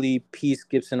and really piece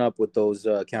Gibson up with those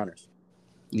counters.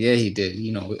 Yeah, he did.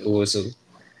 It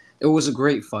was a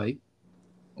great fight.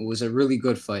 It was a really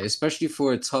good fight, especially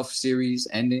for a tough series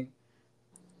ending.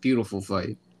 Beautiful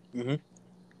fight. Mm-hmm.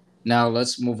 Now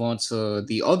let's move on to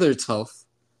the other tough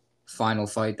final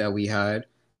fight that we had: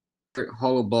 Kurt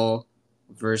Hollowball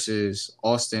versus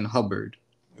Austin Hubbard.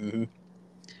 Mm-hmm.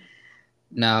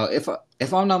 Now,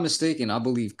 if I'm not mistaken, I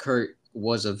believe Kurt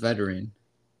was a veteran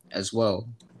as well.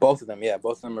 Both of them, yeah,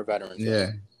 both of them are veterans.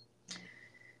 Yes. Yeah,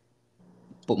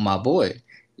 but my boy,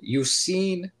 you've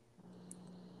seen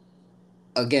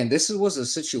again. This was a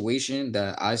situation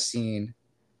that I seen.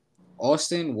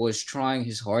 Austin was trying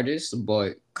his hardest,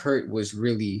 but Kurt was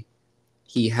really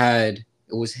it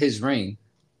was his ring.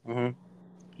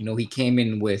 Mm-hmm. He came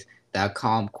in with that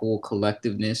calm, cool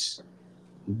collectiveness.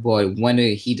 But when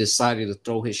he decided to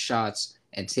throw his shots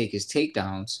and take his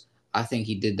takedowns, I think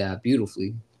he did that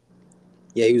beautifully.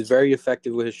 Yeah, he was very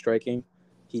effective with his striking.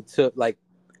 He took like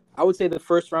I would say the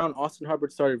first round, Austin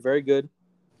Hubbard started very good.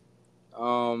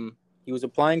 He was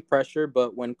applying pressure,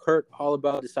 but when Kurt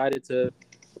Holloway decided to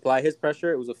apply his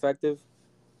pressure, it was effective.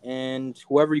 And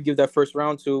whoever you give that first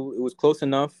round to, it was close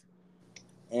enough.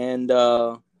 And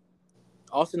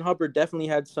Austin Hubbard definitely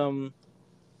had some.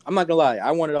 I'm not gonna lie,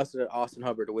 I wanted Austin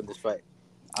Hubbard to win this fight.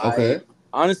 I Okay.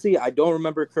 honestly I don't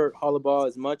remember Kurt Holloway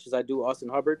as much as I do Austin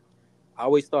Hubbard. I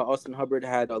always thought Austin Hubbard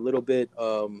had a little bit.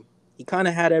 He kind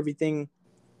of had everything.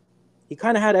 He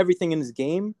kind of had everything in his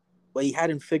game, but he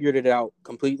hadn't figured it out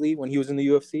completely when he was in the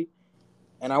UFC.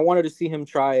 And I wanted to see him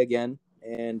try again.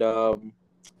 And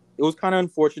it was kind of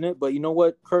unfortunate, but you know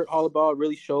what? Kurt Holloway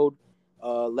really showed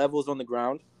levels on the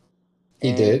ground.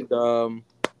 He did. And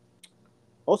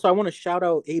also, I want to shout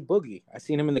out A Boogie. I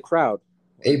seen him in the crowd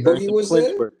A during Boogie some was clinch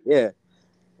there. work. Yeah,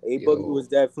 A Boogie Yo, was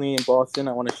definitely in Boston.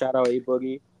 I want to shout out A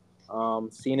Boogie.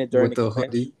 Seen it during with the the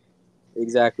clinch. hoodie.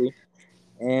 Exactly.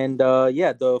 And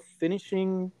yeah, the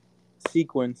finishing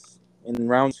sequence in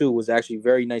round two was actually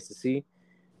very nice to see.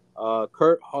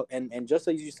 And just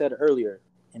as you said earlier,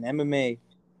 in MMA,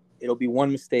 it'll be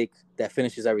one mistake that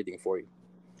finishes everything for you.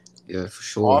 Yeah, for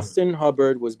sure. Austin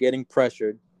Hubbard was getting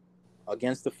pressured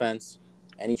against the fence,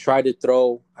 and he tried to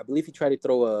throw. I believe he tried to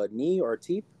throw a knee or a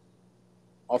teep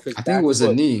off his I think it back was a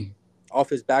foot, knee.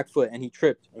 and he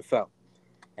tripped and fell.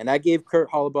 And that gave Kurt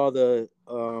Holloway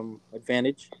the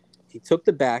advantage. He took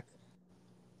the back,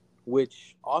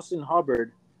 which Austin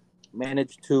Hubbard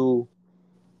managed to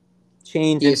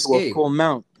change He into a escaped. full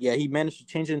mount. Yeah, he managed to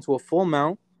change it into a full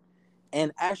mount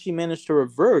and actually managed to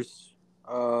reverse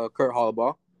Kurt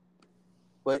Holloway.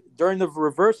 But during the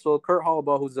reversal, Kurt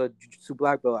Holloway, who's a jiu-jitsu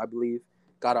black belt, I believe,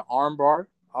 got an arm bar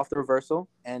off the reversal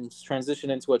and transitioned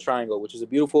into a triangle, which is a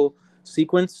beautiful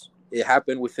sequence. It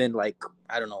happened within like,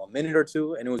 I don't know, a minute or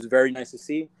two, and it was very nice to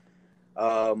see.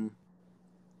 Um,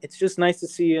 it's just nice to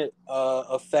see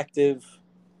effective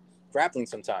grappling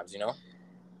sometimes, you know?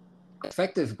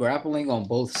 Effective grappling on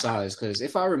both sides. Because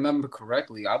if I remember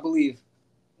correctly, I believe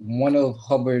one of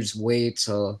Hubbard's way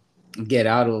to get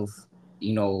out of,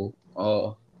 you know,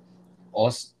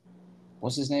 Aust-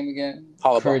 what's his name again?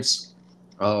 Holloway.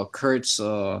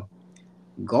 Kurt's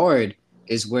guard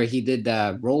is where he did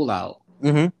that rollout.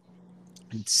 Mm-hmm.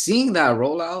 Seeing that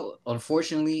rollout,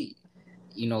 unfortunately,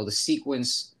 the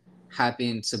sequence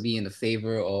happened to be in the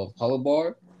favor of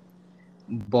Hullabar,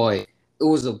 but it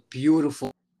was a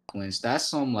beautiful sequence. That's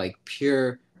some like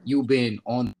pure, you've been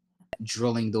on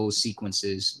drilling those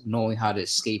sequences, knowing how to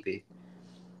escape it.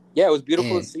 Yeah, it was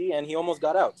beautiful to And see, and he almost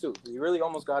got out, too. He really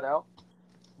almost got out.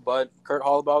 But Kurt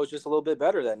Holloway was just a little bit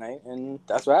better that night, and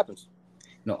that's what happens.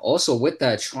 also with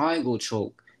that triangle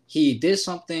choke, he did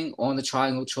something on the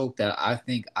triangle choke that I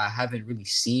think I haven't really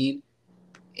seen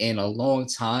in a long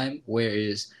time.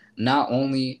 Whereas not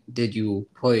only did you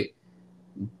put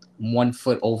one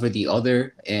foot over the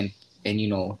other and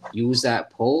use that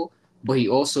pull, but he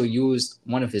also used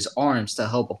one of his arms to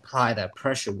help apply that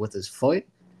pressure with his foot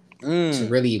to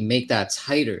really make that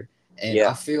tighter. And Yeah.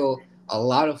 I feel a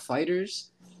lot of fighters,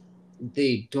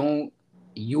 they don't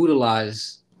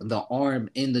utilize the arm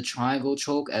in the triangle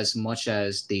choke as much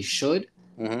as they should.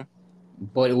 Mm-hmm.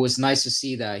 But it was nice to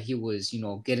see that he was,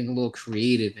 getting a little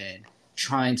creative and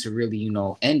trying to really,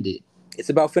 end it. It's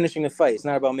about finishing the fight. It's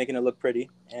not about making it look pretty.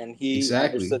 And he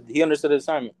Exactly. understood. He understood the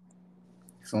assignment.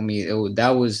 For me, that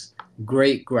was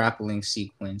great grappling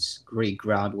sequence, great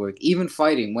groundwork. Even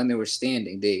fighting when they were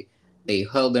standing, they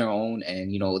held their own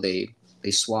and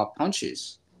they swapped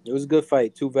punches. It was a good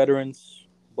fight. Two veterans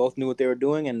both knew what they were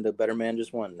doing, and the better man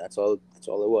just won. That's all. That's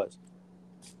all it was.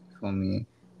 For me,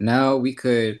 now we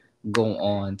could go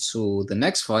on to the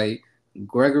next fight: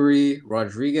 Gregory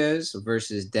Rodriguez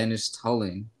versus Dennis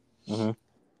Tulling.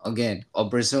 Mm-hmm. Again, a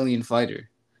Brazilian fighter,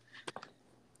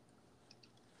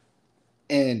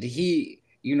 and he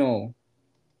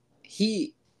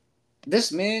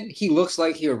this man, he looks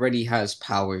like he already has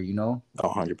power.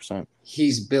 100%.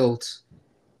 He's built.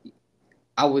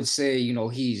 I would say,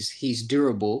 he's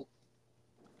durable,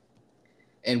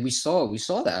 and we saw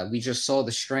that. We just saw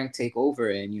the strength take over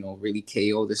and really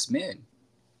KO this man.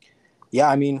 Yeah,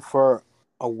 I mean, for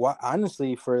a while,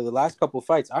 honestly, for the last couple of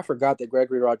fights, I forgot that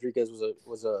Gregory Rodriguez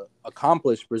was a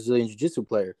accomplished Brazilian jiu-jitsu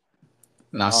player.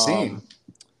 Not same.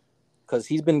 Because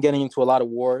he's been getting into a lot of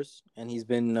wars and he's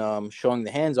been showing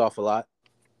the hands off a lot.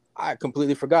 I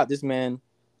completely forgot this man.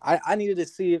 I needed to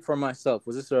see it for myself.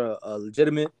 Was this a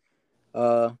legitimate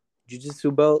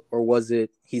jiu-jitsu belt, or was it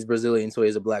he's Brazilian, so he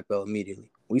has a black belt immediately?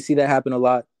 We see that happen a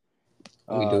lot.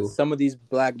 We do. Some of these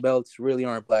black belts really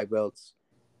aren't black belts.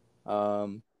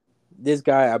 This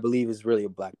guy, I believe, is really a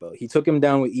black belt. He took him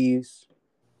down with ease.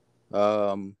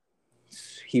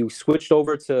 he switched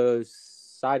over to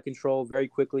side control very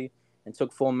quickly and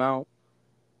took full mount.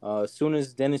 As soon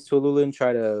as Dennis Tululin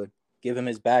tried to give him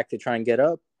his back to try and get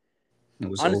up, It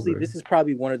was honestly, over. this is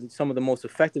probably some of the most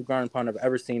effective ground and pound I've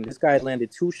ever seen. This guy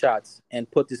landed 2 shots and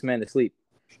put this man to sleep.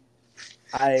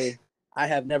 I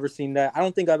have never seen that. I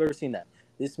don't think I've ever seen that.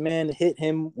 This man hit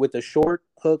him with a short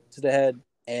hook to the head,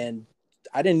 and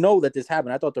I didn't know that this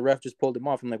happened. I thought the ref just pulled him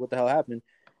off. I'm like, what the hell happened?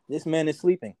 This man is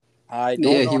sleeping. I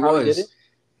don't know how he did it,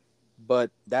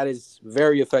 but that is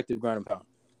very effective ground and pound.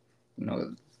 You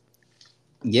know,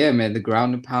 yeah, man, the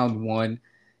ground and pound won.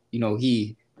 You know,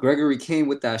 Gregory came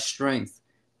with that strength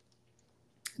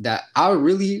that I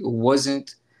really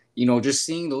wasn't, just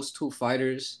seeing those two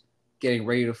fighters getting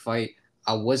ready to fight,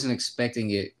 I wasn't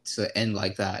expecting it to end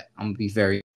like that. I'm going to be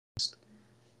very honest.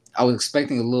 I was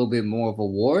expecting a little bit more of a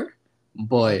war,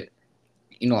 but,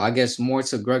 I guess more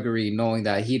to Gregory knowing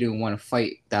that he didn't want to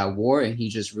fight that war and he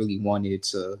just really wanted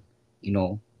to,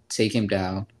 take him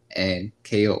down and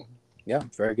KO. Yeah,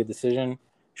 very good decision.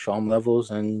 Show him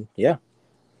levels and, yeah,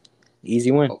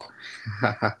 easy win.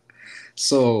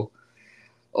 So,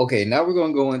 okay, now we're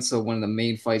going to go into one of the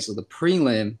main fights of the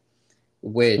prelim,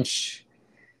 which,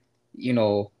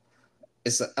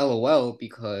 it's a LOL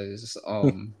because,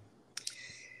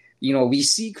 we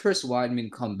see Chris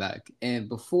Weidman come back. And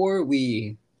before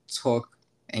we talk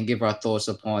and give our thoughts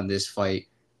upon this fight,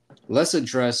 let's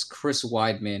address Chris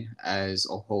Weidman as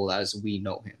a whole, as we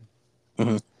know him.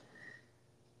 Mm-hmm.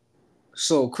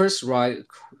 So,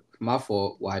 my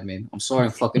fault, Weidman. I'm sorry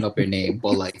I'm fucking up your name,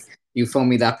 but, like, you feel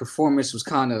me? That performance was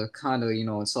kind of,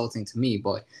 insulting to me.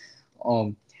 But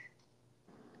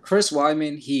Chris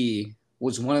Weidman, he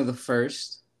was one of the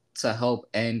first to help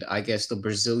end, I guess, the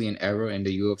Brazilian era in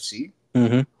the UFC.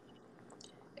 Mm-hmm.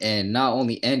 And not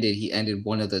only he ended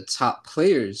one of the top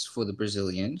players for the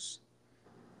Brazilians.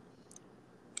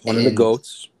 One of the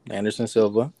GOATs, Anderson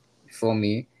Silva. For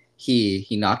me, he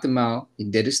knocked him out. He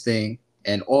did his thing,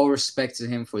 and all respect to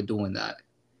him for doing that.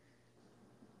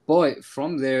 But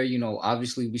from there,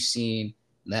 obviously we've seen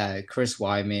that Chris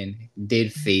Weidman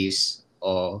did face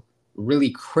a really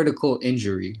critical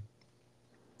injury.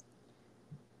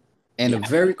 And a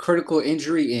very critical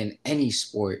injury in any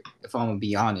sport, if I'm going to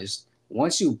be honest.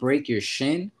 Once you break your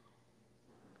shin,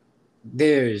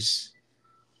 there's,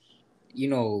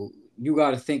 you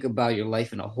got to think about your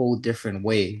life in a whole different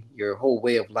way. Your whole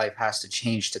way of life has to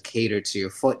change to cater to your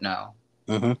foot now.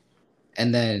 Mm-hmm.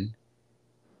 And then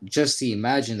just to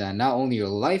imagine that not only your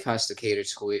life has to cater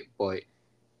to it, but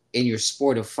in your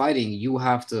sport of fighting, you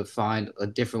have to find a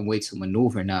different way to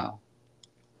maneuver now.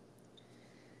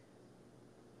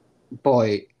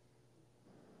 But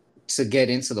to get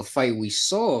into the fight we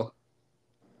saw,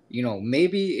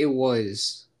 maybe it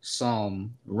was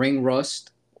some ring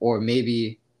rust, or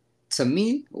maybe, to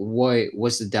me, what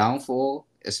was the downfall,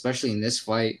 especially in this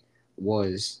fight,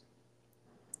 was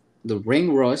the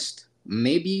ring rust,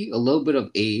 maybe a little bit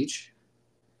of age,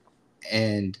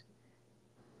 and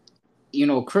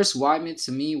Chris Weidman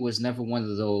to me was never one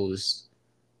of those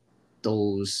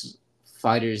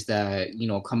fighters that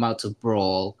come out to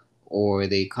brawl, or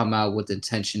they come out with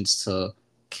intentions to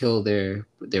kill their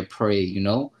prey.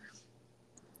 To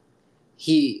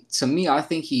me, I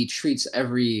think he treats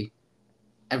every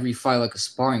fight like a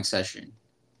sparring session.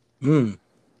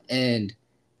 And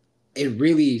it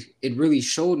really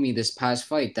showed me this past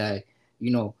fight that,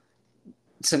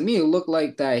 to me, it looked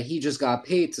like that he just got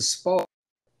paid to spar.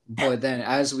 But then,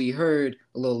 as we heard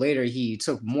a little later, he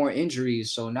took more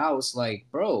injuries. So now it's like,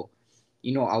 bro,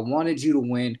 I wanted you to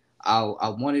win. I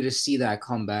wanted to see that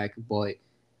comeback. But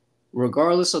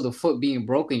regardless of the foot being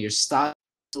broken, your style is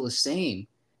still the same.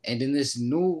 And in this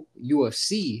new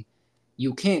UFC,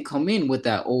 you can't come in with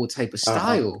that old type of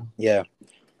style. Yeah.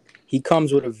 He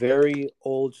comes with a very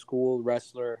old school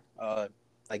wrestler,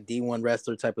 like D1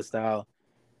 wrestler type of style.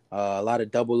 A lot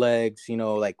of double legs,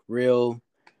 like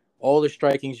all the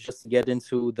strikings just to get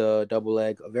into the double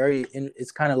leg.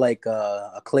 It's kind of like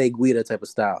a Clay Guida type of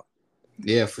style.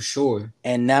 Yeah, for sure.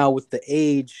 And now with the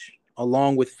age,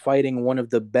 along with fighting one of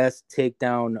the best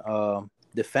takedown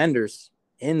defenders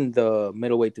in the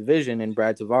middleweight division in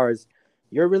Brad Tavares,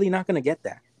 you're really not going to get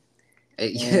that.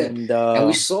 Yeah, and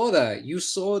we saw that. You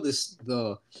saw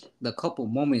the couple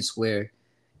moments where,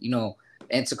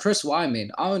 and to Chris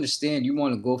Weidman, I understand you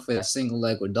want to go for that single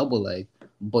leg or double leg,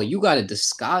 but you got to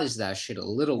disguise that shit a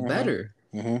little better.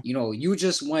 Mm-hmm. You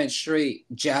just went straight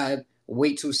jab,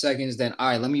 wait 2 seconds, then all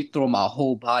right, let me throw my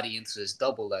whole body into this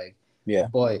double leg. Yeah,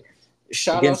 but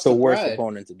shout against out the to worst Brad.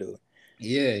 opponent to do it.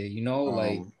 Yeah,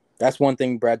 like that's one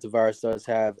thing Brad Tavares does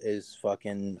have is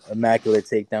fucking immaculate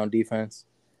takedown defense.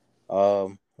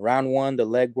 Round 1, the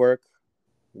leg work,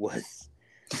 was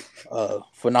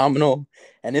phenomenal,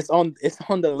 and it's on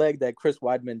the leg that Chris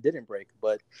Weidman didn't break,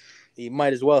 but he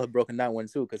might as well have broken that one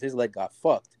too because his leg got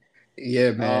fucked.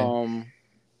 Yeah, man.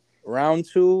 Round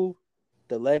two,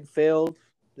 the leg failed.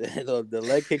 The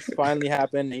leg kicks finally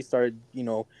happened. He started,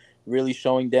 really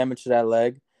showing damage to that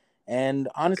leg, and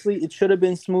honestly, it should have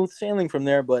been smooth sailing from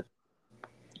there. But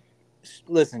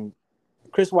listen,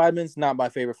 Chris Weidman's not my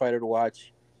favorite fighter to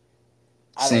watch.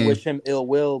 I don't Same. wish him ill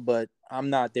will, but I'm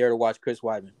not there to watch Chris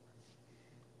Weidman.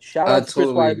 Shout I out to Chris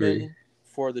totally agree. Weidman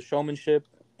for the showmanship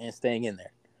and staying in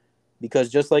there. Because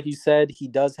just like you said, he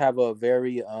does have a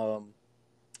very,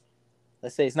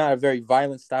 let's say it's not a very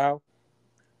violent style.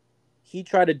 He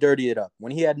tried to dirty it up.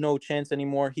 When he had no chance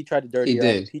anymore, he tried to He dirty it up.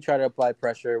 did. He tried to apply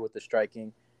pressure with the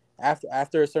striking.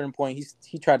 After a certain point,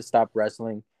 he tried to stop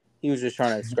wrestling. He was just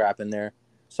trying to scrap in there.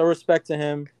 So respect to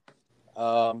him.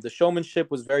 The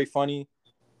showmanship was very funny.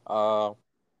 And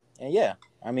yeah,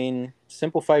 I mean,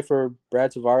 simple fight for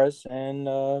Brad Tavares, and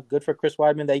good for Chris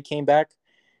Weidman that he came back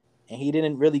and he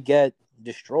didn't really get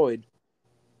destroyed.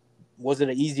 Was it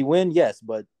an easy win? Yes,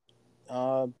 but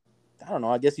I don't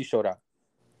know. I guess he showed out.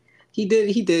 He did.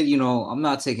 He did. I'm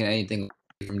not taking anything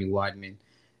from you, Weidman.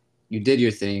 You did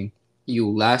your thing.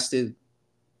 You lasted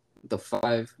the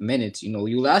 5 minutes.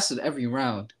 You lasted every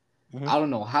round. Mm-hmm. I don't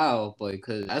know how, but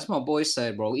because as my boy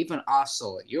said, bro, even I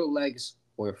saw it. Your legs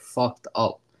were fucked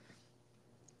up.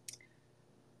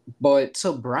 But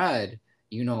to Brad,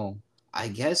 I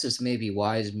guess it's maybe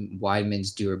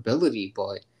Weidman's durability,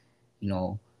 but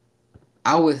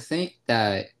I would think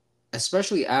that,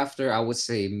 especially after I would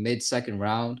say mid-second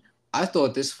round, I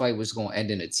thought this fight was going to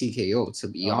end in a TKO, to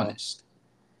be honest.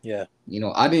 Yeah.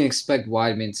 I didn't expect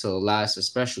Weidman to last,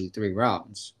 especially 3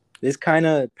 rounds. This kind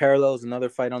of parallels another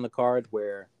fight on the card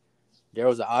where there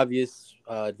was an obvious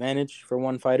advantage for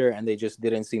one fighter, and they just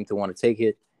didn't seem to want to take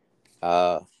it.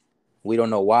 We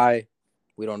don't know why.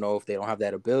 We don't know if they don't have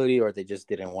that ability or they just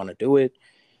didn't want to do it.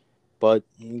 But,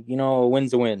 a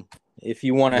win's a win. If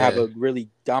you want to have a really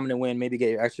dominant win, maybe get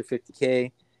your extra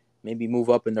 50K, maybe move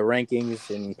up in the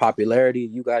rankings and popularity,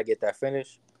 you got to get that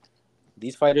finish.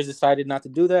 These fighters decided not to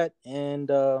do that, and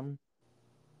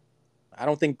I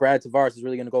don't think Brad Tavares is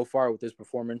really going to go far with this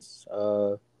performance.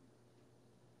 The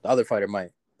other fighter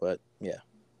might, but yeah.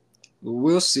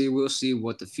 We'll see. We'll see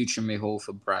what the future may hold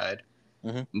for Brad.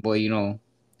 Mm-hmm. But,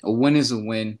 a win is a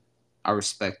win. I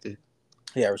respect it.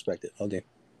 Yeah, I respect it. Okay.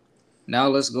 Now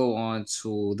let's go on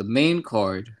to the main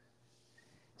card.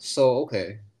 So,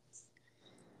 okay.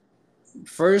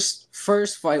 First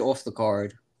fight off the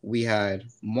card, we had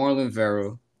Marlon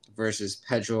Vera versus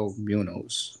Pedro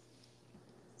Munoz.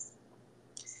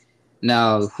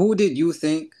 Now, who did you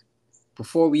think,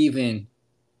 before we even,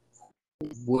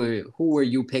 who were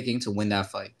you picking to win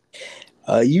that fight?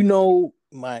 I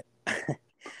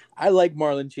like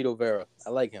Marlon Chito Vera.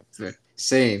 I like him.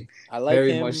 Same. I like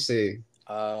Very him. much same.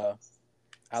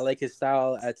 I like his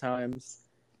style at times.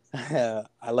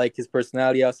 I like his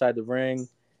personality outside the ring,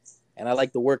 and I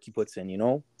like the work he puts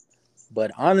in.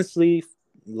 But honestly,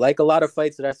 like a lot of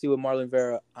fights that I see with Marlon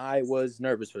Vera, I was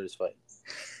nervous for this fight.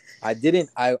 I didn't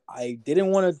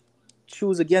want to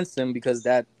choose against him because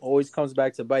that always comes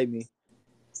back to bite me.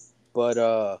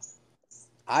 But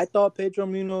I thought Pedro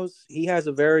Munoz, he has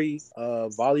a very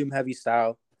volume-heavy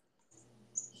style.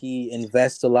 He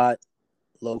invests a lot,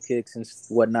 low kicks and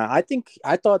whatnot.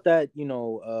 I thought that,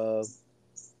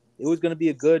 it was going to be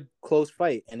a good, close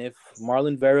fight. And if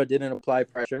Marlon Vera didn't apply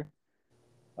pressure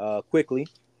quickly,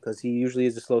 because he usually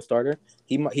is a slow starter,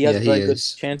 he has a very good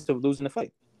chance of losing the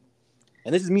fight.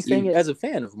 And this is me saying it as a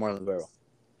fan of Marlon Vera.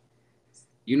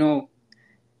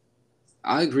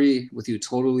 I agree with you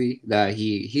totally that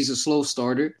he's a slow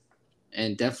starter,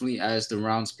 and definitely as the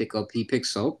rounds pick up, he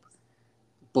picks up.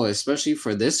 But especially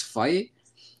for this fight,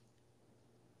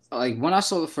 like when I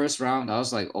saw the first round, I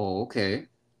was like, "Oh, okay,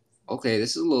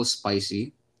 this is a little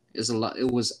spicy. It's a lot. It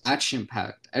was action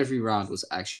packed. Every round was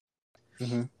action."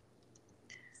 Mm-hmm.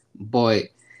 But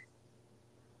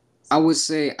I would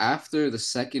say after the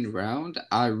second round,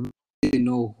 I really didn't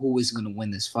know who was gonna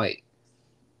win this fight.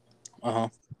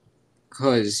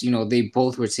 Because they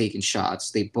both were taking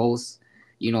shots. They both,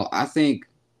 I think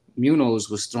Munoz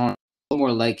was throwing a little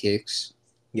more leg kicks.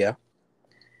 Yeah.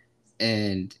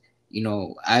 And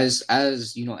as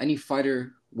any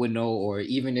fighter would know, or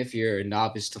even if you're a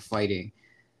novice to fighting,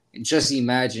 just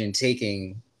imagine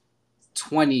taking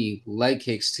 20 leg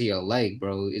kicks to your leg,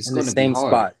 bro. It's going to be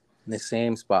hard. In the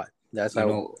same spot. That's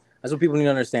what people need to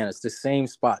understand. It's the same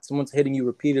spot. Someone's hitting you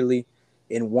repeatedly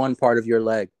in one part of your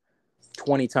leg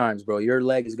 20 times, bro. Your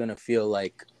leg is going to feel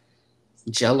like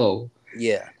Jello.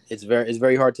 Yeah, it's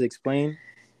very hard to explain,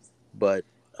 but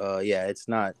yeah, it's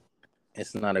not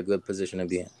a good position to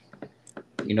be in.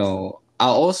 You know, I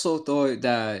also thought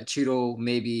that Cheeto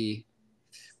maybe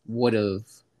would have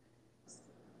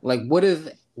like what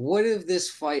if this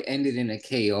fight ended in a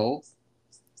KO?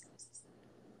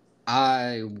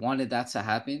 I wanted that to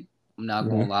happen. I'm not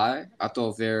gonna lie. I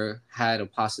thought Vera had a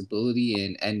possibility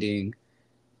in ending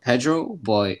Pedro,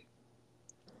 but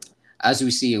as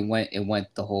we see, it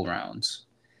went the whole rounds.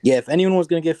 Yeah, if anyone was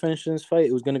gonna get finished in this fight,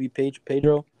 it was gonna be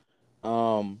Pedro.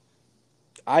 Um,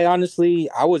 I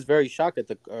was very shocked at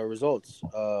the results,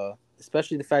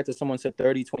 especially the fact that someone said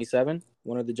 30-27,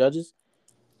 one of the judges.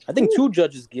 I think two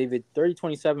judges gave it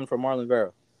 30-27 for Marlon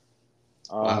Vera.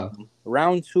 Wow.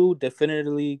 Round 2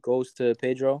 definitively goes to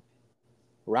Pedro.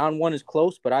 Round 1 is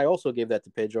close, but I also gave that to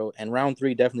Pedro. And round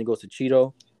 3 definitely goes to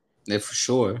Cheeto. Yeah, for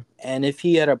sure. And if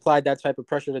he had applied that type of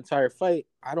pressure the entire fight,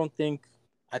 I think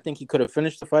he could have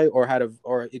finished the fight or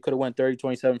it could have went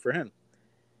 30-27 for him.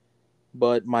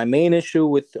 But my main issue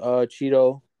with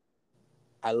Cheeto,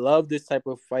 I love this type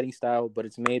of fighting style, but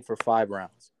it's made for 5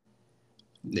 rounds.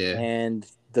 Yeah. And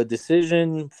the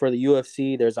decision for the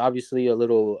UFC, there's obviously a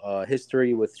little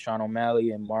history with Sean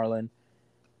O'Malley and Marlon.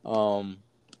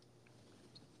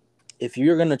 If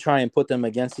you're going to try and put them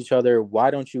against each other,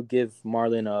 why don't you give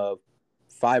Marlon a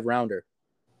 5-rounder?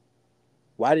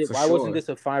 Why wasn't this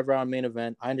a 5-round main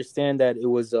event? I understand that it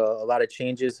was a lot of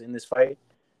changes in this fight.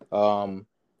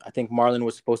 I think Marlon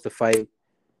was supposed to fight.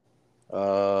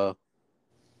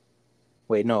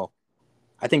 Wait, no.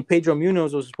 I think Pedro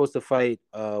Munoz was supposed to fight.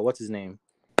 What's his name?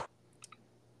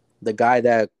 The guy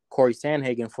that Corey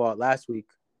Sandhagen fought last week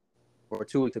or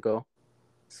 2 weeks ago.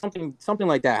 Something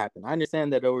like that happened. I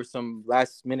understand that there were some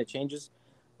last minute changes,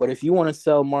 but if you want to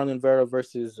sell Marlon Vera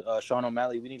versus Sean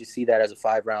O'Malley, we need to see that as a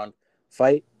 5-round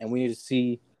fight, and we need to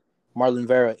see Marlon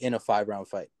Vera in a 5-round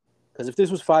fight. Because if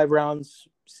this was 5 rounds,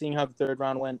 seeing how the 3rd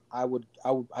round went, I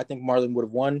think Marlon would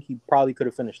have won. He probably could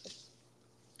have finished him.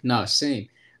 No, same.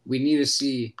 We need to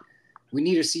see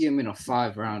him in a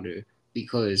 5-rounder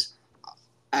because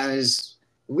as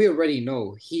we already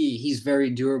know, he's very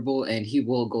durable and he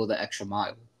will go the extra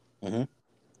mile. Mm-hmm.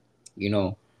 You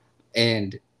know,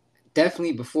 and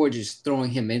definitely before just throwing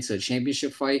him into a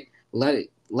championship fight, let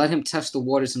him test the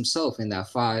waters himself in that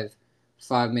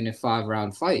 5-minute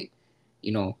 5-round fight.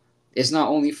 You know, it's not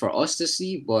only for us to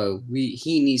see, but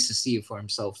he needs to see it for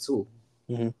himself too.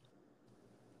 Mm-hmm.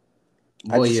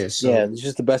 It's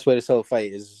just the best way to sell a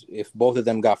fight is if both of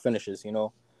them got finishes, you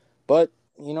know. But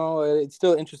it's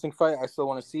still an interesting fight. I still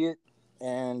want to see it,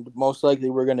 and most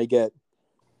likely we're gonna get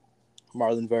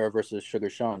Marlon Vera versus Sugar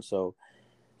Sean. So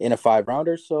in a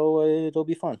 5-rounder, so it'll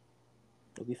be fun.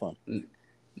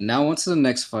 Now on to the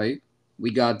next fight.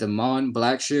 We got Damon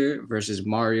Blackshear versus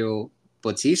Mario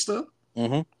Bautista.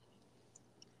 Mm-hmm.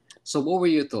 So what were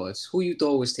your thoughts? Who you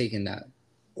thought was taking that?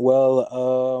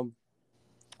 Well,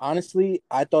 honestly,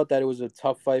 I thought that it was a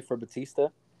tough fight for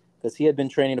Bautista because he had been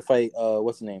training to fight.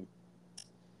 What's his name?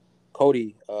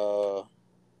 Cody.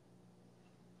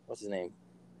 What's his name?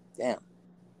 Damn.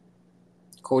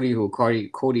 Cody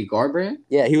Garbrandt?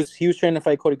 Yeah, he was training to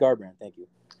fight Cody Garbrandt. Thank you.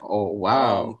 Oh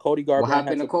wow. Cody Garbrandt. What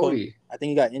happened to Cody? I think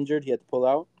he got injured. He had to pull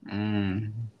out.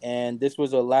 And this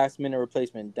was a last-minute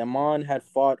replacement. Damon had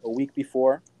fought a week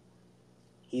before.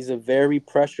 He's a very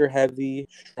pressure-heavy,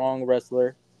 strong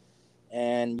wrestler.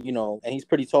 And, and he's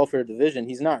pretty tall for the division.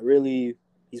 He's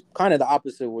kind of the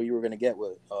opposite of what you were going to get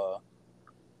with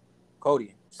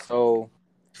Cody. So,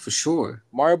 for sure.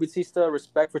 Mario Bautista,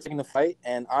 respect for taking the fight.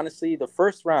 And honestly, the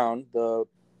first round, the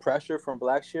pressure from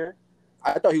Blackshear,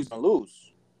 I thought he was going to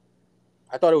lose.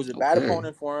 I thought it was a bad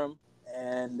opponent for him.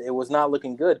 And it was not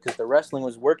looking good because the wrestling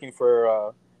was working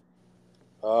for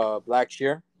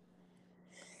Blackshear.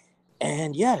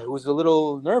 And, yeah, it was a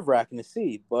little nerve-wracking to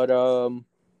see. But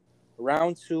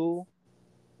round 2,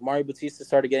 Mario Bautista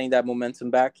started getting that momentum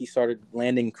back. He started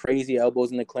landing crazy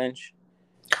elbows in the clinch.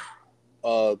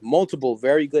 Multiple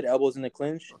very good elbows in the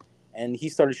clinch. And he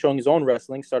started showing his own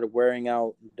wrestling, started wearing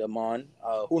out Damon.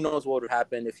 Who knows what would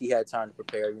happen if he had time to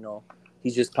prepare,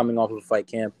 He's just coming off of a fight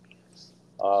camp.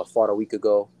 Fought a week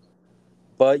ago.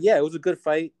 But, yeah, it was a good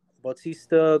fight.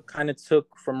 Bautista kind of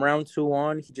took, from round 2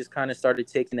 on, he just kind of started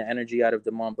taking the energy out of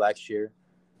Damon Blackshear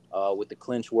with the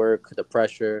clinch work, the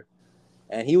pressure.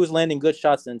 And he was landing good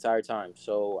shots the entire time.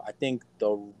 So I think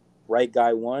the right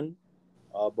guy won.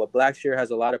 But Blackshear has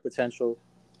a lot of potential,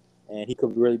 and he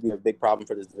could really be a big problem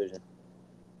for this division.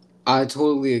 I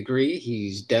totally agree.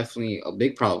 He's definitely a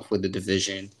big problem for the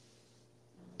division.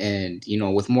 And,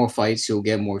 with more fights, he'll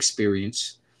get more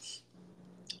experience.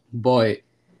 But,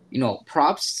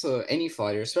 props to any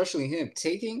fighter, especially him,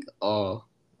 taking a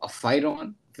fight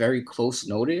on very close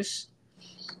notice.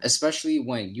 especially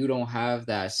when you don't have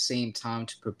that same time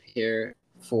to prepare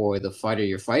for the fighter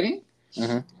you're fighting.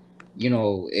 Mm-hmm.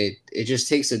 It just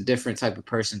takes a different type of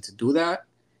person to do that.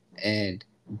 And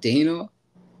Dana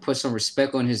put some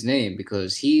respect on his name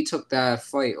because he took that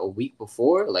fight a week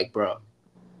before. Like, bro,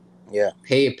 Yeah.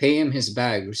 pay him his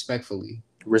bag respectfully.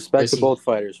 Respect Because to he both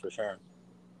fighters for sure.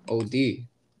 OD.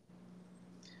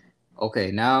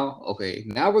 Okay, now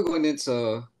we're going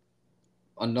into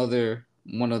another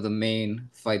one of the main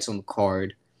fights on the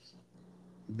card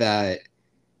that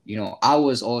I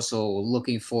was also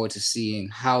looking forward to seeing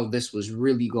how this was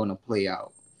really going to play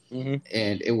out. Mm-hmm.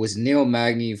 And it was Neil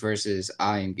Magny versus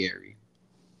Ian Gary.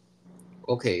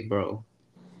 Okay, bro.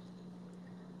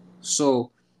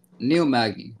 So Neil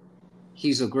Magny,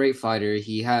 he's a great fighter.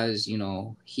 He has,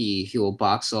 he'll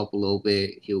box up a little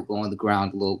bit. He'll go on the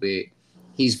ground a little bit.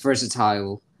 He's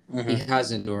versatile. He Mm-hmm.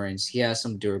 has endurance. He has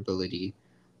some durability.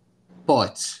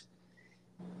 But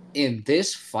in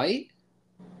this fight,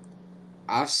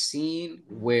 I've seen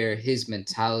where his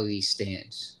mentality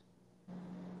stands.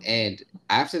 And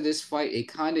after this fight, it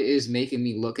kind of is making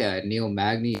me look at Neil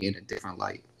Magny in a different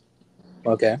light.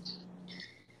 Okay.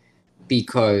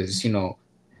 Because,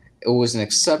 it was an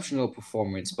exceptional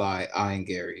performance by Ian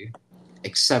Gary.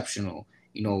 Exceptional.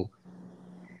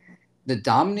 The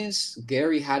dominance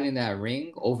Gary had in that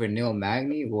ring over Neil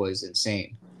Magny was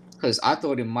insane. Because I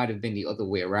thought it might have been the other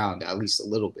way around, at least a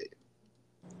little bit.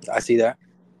 I see that.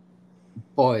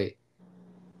 But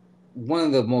one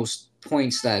of the most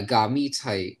points that got me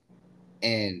tight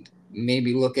and made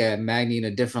me look at Magny in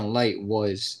a different light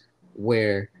was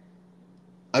where,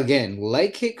 again,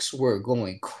 leg kicks were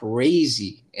going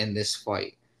crazy in this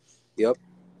fight. Yep.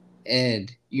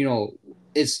 And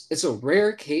it's a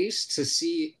rare case to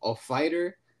see a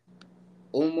fighter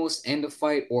almost end a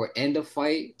fight or end a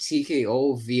fight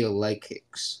TKO via leg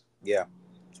kicks. Yeah.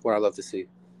 That's what I love to see.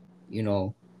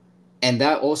 And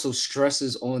that also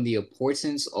stresses on the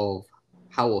importance of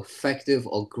how effective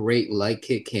a great leg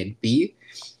kick can be.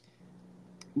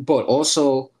 But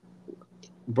also,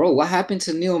 bro, what happened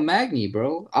to Neil Magny,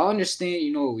 bro? I understand,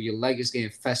 your leg is getting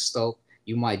fessed up.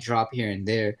 You might drop here and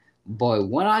there. But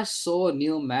when I saw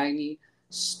Neil Magny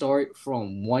start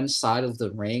from one side of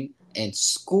the ring and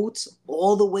scoot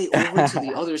all the way over to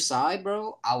the other side,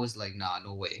 bro, I was like, nah,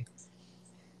 no way.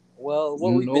 Well,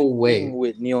 what we've No been seeing way.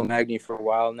 with Neil Magny for a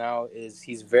while now is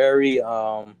he's very,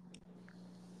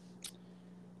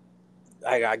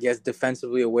 I guess,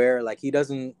 defensively aware. Like, he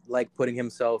doesn't like putting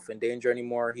himself in danger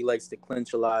anymore. He likes to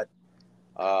clinch a lot,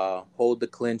 hold the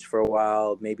clinch for a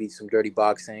while, maybe some dirty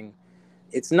boxing.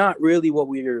 It's not really what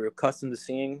we were accustomed to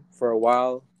seeing for a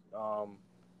while.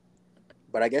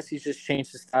 But I guess he's just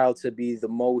changed his style to be the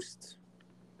most,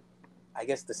 I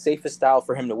guess, the safest style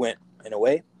for him to win in a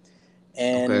way.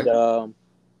 And Okay.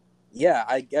 yeah,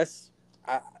 I guess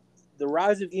the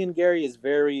rise of Ian Gary is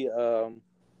very,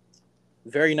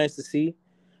 very nice to see.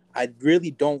 I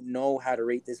really don't know how to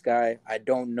rate this guy. I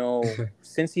don't know.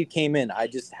 Since he came in, I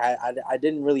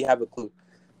didn't really have a clue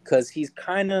because he's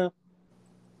kind of,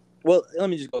 well, let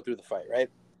me just go through the fight, right?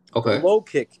 The Okay. low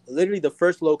kick, literally the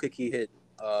first low kick he hit,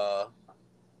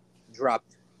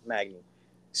 dropped Magny.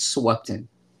 Swept in.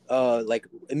 Like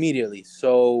immediately.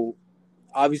 So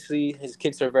obviously his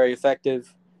kicks are very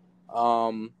effective.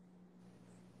 Um,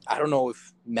 I don't know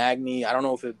if Magny. I don't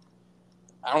know if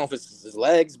it's his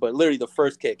legs, but literally the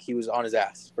first kick, he was on his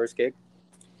ass. First kick.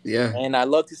 Yeah. And I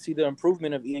love to see the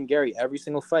improvement of Ian Gary. Every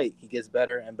single fight, he gets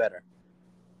better and better.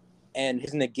 And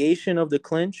his negation of the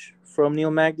clinch from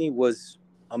Neil Magny was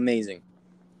amazing,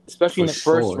 especially For in the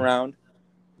first sure. round.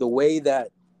 The way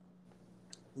that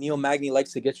Neil Magny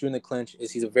likes to get you in the clinch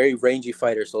is he's a very rangy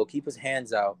fighter, so he'll keep his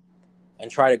hands out and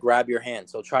try to grab your hand.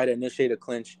 So try to initiate a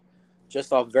clinch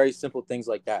just off very simple things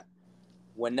like that.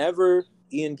 Whenever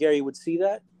Ian Gary would see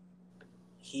that,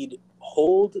 he'd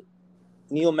hold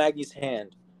Neil Magny's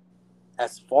hand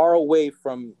as far away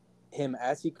from him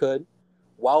as he could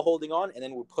while holding on, and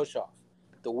then would push off.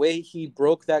 The way he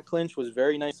broke that clinch was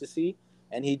very nice to see,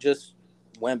 and he just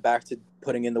went back to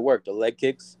putting in the work, the leg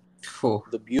kicks, Oh.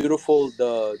 the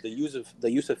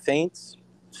use of feints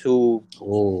to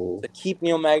keep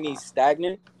Neil Magny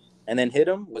stagnant and then hit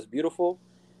him was beautiful.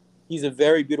 He's a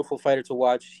very beautiful fighter to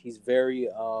watch. He's very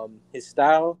his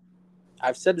style.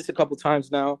 I've said this a couple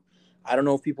times now. I don't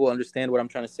know if people understand what I'm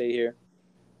trying to say here.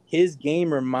 His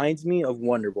game reminds me of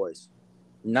Wonder Boy's.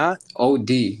 Not OD.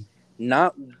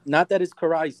 not not that it's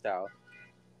karate style.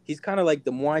 He's kind of like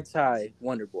the Muay Thai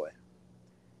Wonder Boy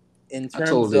in I terms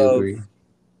totally of agree.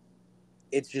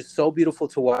 it's just so beautiful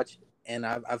to watch. And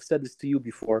I've said this to you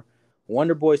before.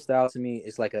 Wonder Boy style to me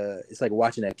is like it's like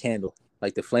watching a candle,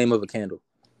 like the flame of a candle.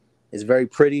 It's very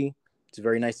pretty. It's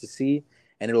very nice to see,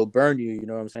 and it'll burn you. You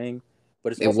know what I'm saying?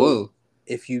 But it's It also, will.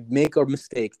 if you make a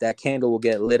mistake, that candle will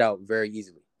get lit out very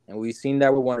easily, and we've seen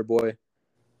that with Wonder Boy.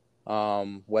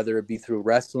 Whether it be through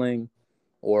wrestling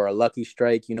or a lucky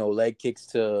strike, leg kicks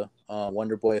to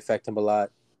Wonder Boy affect him a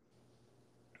lot.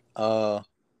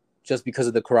 Just because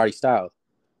of the karate style.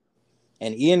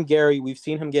 And Ian Gary, we've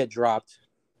seen him get dropped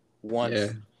Yeah.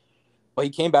 once, but he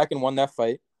came back and won that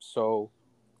fight. So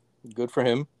good for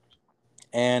him.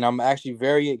 And I'm actually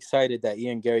very excited that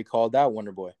Ian Gary called out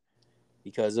Wonder Boy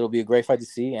because it'll be a great fight to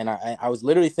see. And I was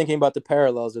literally thinking about the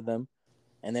parallels of them.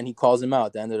 And then he calls him out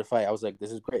at the end of the fight. I was like,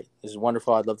 this is great. This is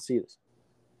wonderful. I'd love to see this.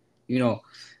 You know,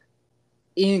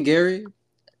 Ian Gary,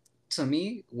 to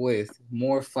me, with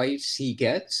more fights he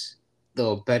gets,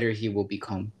 the better he will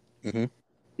become. Mm-hmm.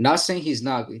 Not saying he's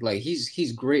not like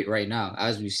he's great right now,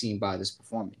 as we've seen by this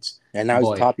performance. And now he's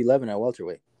But top 11 at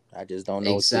welterweight. I just don't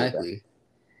know what to do with that. exactly,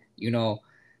 you know.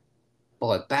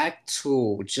 But back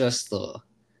to just the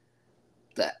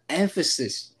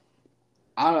emphasis.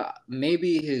 I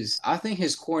think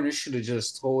his corner should have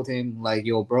just told him like,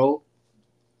 yo, bro,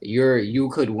 you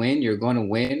could win, you're gonna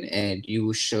win, and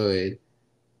you should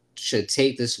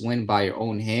take this win by your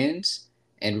own hands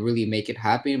and really make it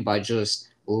happen by just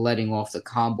letting off the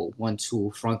combo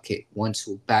 1-2 front kick,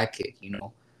 1-2 back kick.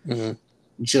 Mm-hmm.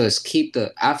 Just keep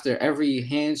after every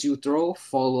hands you throw,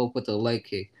 follow up with a leg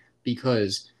kick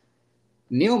because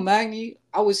Neil Magny,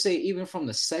 I would say even from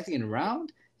the second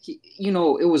round,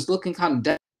 it was looking kind of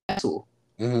detrimental.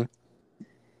 Mm-hmm.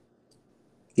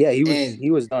 Yeah, And he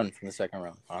was done from the second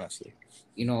round, honestly.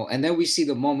 And then we see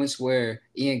the moments where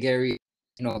Ian Gary,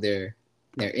 they're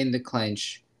in the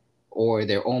clinch or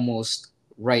they're almost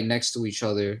right next to each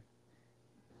other,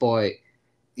 but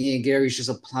Ian Gary's just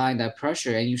applying that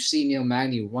pressure, and you see Neil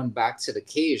Magny run back to the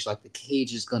cage like the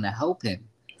cage is gonna help him.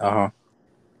 And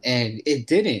it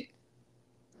didn't.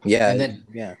 Yeah,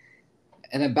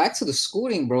 and then back to the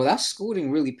scooting, bro. That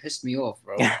scooting really pissed me off,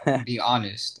 bro. To be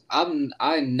honest,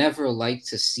 I never like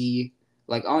to see.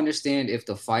 Like, I understand if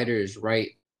the fighter is right,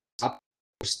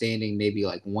 standing maybe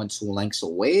like 1-2 lengths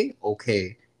away.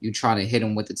 Okay, you trying to hit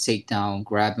him with the takedown,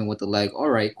 grab him with the leg. All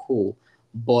right, cool.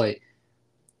 But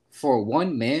for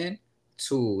one man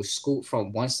to scoot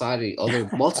from one side to the other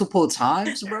multiple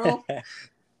times, bro.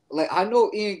 Like, I know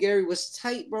Ian Gary was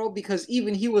tight, bro, because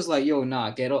even he was like, yo, nah,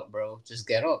 get up, bro. Just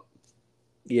get up.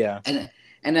 Yeah.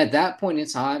 And at that point in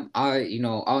time, I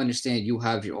understand you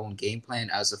have your own game plan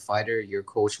as a fighter. Your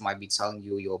coach might be telling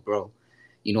you, yo, bro,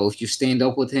 if you stand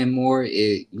up with him more,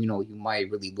 you might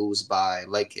really lose by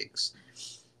leg kicks.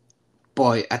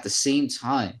 But at the same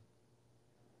time,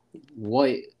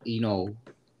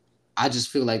 I just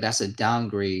feel like that's a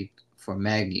downgrade for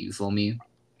Magny. You feel me?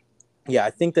 Yeah,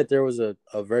 I think that there was a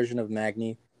version of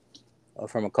Magny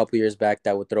from a couple years back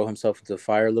that would throw himself into the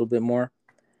fire a little bit more.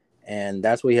 And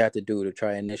that's what he had to do to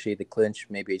try and initiate the clinch,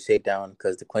 maybe a takedown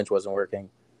because the clinch wasn't working,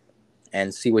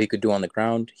 and see what he could do on the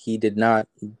ground. He did not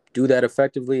do that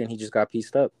effectively, and he just got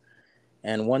pieced up.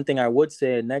 And one thing I would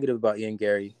say a negative about Ian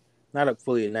Gary, not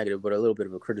fully a negative, but a little bit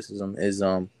of a criticism, is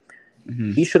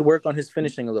he should work on his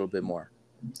finishing a little bit more.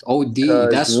 OD,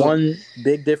 that's one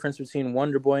big difference between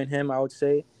Wonder Boy and him, I would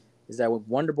say, is that when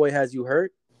Wonder Boy has you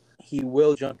hurt, he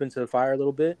will jump into the fire a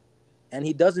little bit. And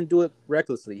he doesn't do it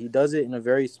recklessly. He does it in a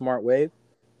very smart way.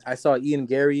 I saw Ian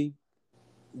Gary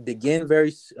begin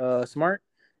very smart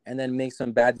and then make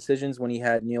some bad decisions when he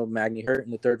had Neil Magny hurt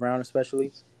in the third round,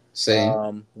 especially.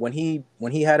 Same. When he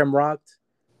had him rocked,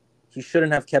 he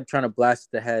shouldn't have kept trying to blast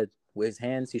the head with his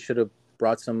hands. He should have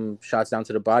brought some shots down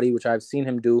to the body, which I've seen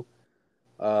him do.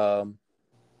 Yeah,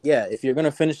 if you're going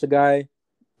to finish the guy,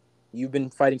 you've been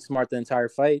fighting smart the entire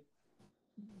fight.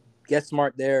 Get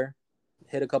smart there.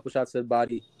 Hit a couple shots to the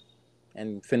body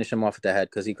and finish him off at the head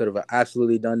because he could have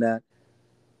absolutely done that.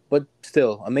 But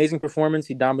still, amazing performance.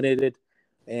 He dominated.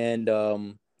 And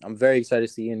I'm very excited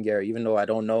to see Ian Gary, even though I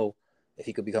don't know if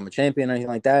he could become a champion or anything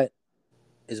like that.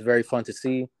 It's very fun to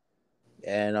see.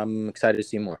 And I'm excited to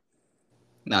see more.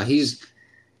 Now, he's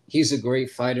a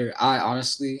great fighter. I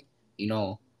honestly,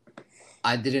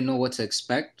 I didn't know what to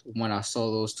expect when I saw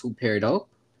those two paired up.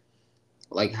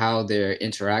 Like how their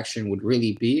interaction would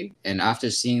really be, and after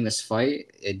seeing this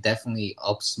fight, it definitely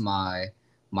ups my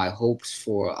hopes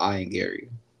for Ian Gary.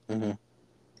 Mm-hmm.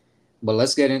 But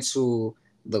let's get into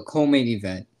the co-main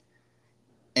event,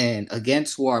 and again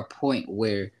to our point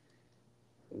where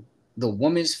the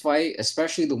women's fight,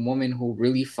 especially the women who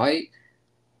really fight,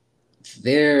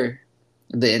 the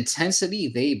intensity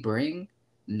they bring,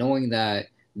 knowing that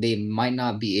they might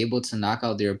not be able to knock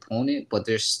out their opponent, but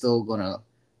they're still gonna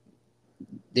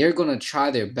they're gonna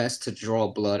try their best to draw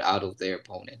blood out of their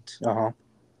opponent. Uh-huh.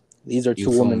 These are You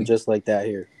two feel women me? just like that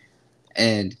here.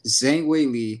 And Zhang Wei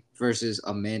Li versus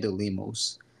Amanda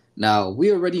Lemos. Now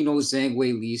we already know Zhang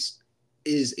Wei Li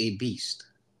is a beast.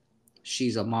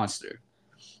 She's a monster.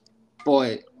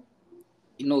 But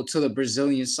to the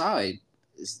Brazilian side,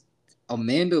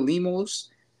 Amanda Lemos,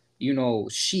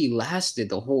 she lasted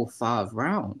the whole 5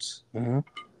 rounds. Mm-hmm.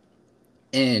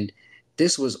 And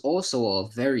this was also a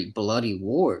very bloody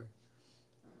war.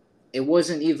 It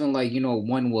wasn't even like,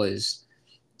 one was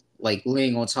like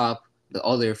laying on top the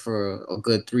other for a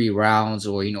good 3 rounds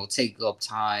or, take up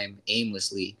time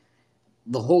aimlessly.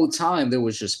 The whole time there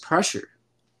was just pressure.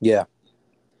 Yeah.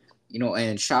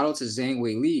 And shout out to Zhang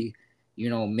Wei Li.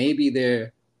 Maybe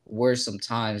there were some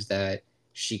times that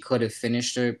she could have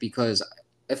finished her because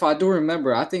if I do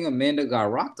remember, I think Amanda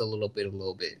got rocked a little bit.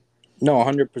 No,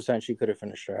 100% she could have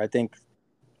finished her. I think,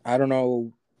 I don't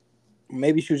know,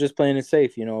 maybe she was just playing it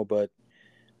safe, but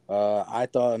I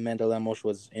thought Amanda Lemos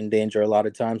was in danger a lot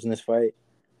of times in this fight.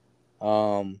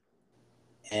 Um,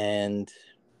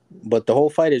 but the whole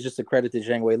fight is just a credit to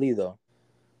Zhang Wei Li, though.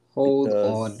 Hold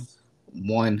on Because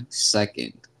 1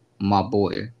 second, my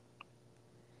boy.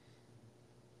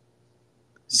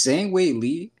 Zhang Wei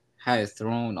Li had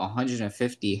thrown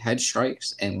 150 head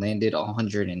strikes and landed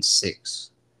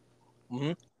 106.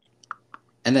 mm-hmm.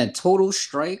 And then total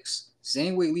strikes,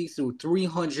 Zhang Wei Li threw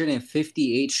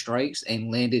 358 strikes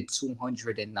and landed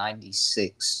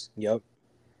 296. Yep.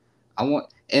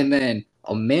 And then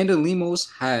Amanda Lemos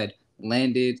had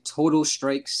landed total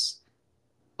strikes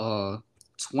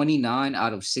 29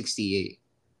 out of 68.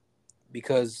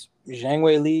 Because Zhang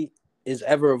Wei Li is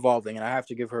ever evolving, and I have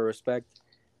to give her respect.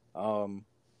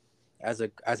 As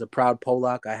a proud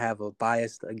Polak, I have a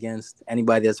bias against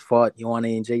anybody that's fought Joanna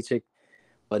Jędrzejczyk.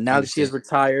 But now that she has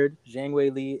retired, Zhang Wei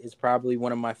Li is probably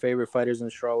one of my favorite fighters in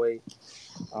the strawweight,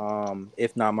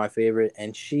 if not my favorite.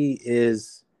 And she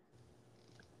is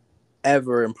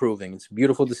ever improving. It's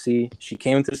beautiful to see. She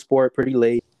came into the sport pretty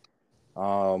late.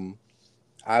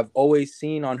 I've always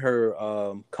seen on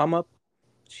her come up,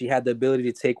 she had the ability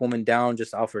to take women down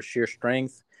just off her sheer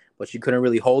strength, but she couldn't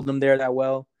really hold them there that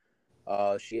well.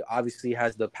 She obviously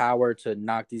has the power to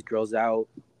knock these girls out.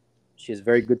 She has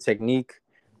very good technique,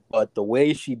 but the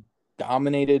way she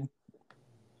dominated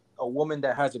a woman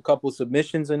that has a couple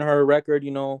submissions in her record,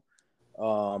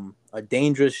 a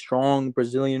dangerous, strong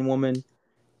Brazilian woman.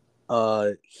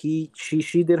 She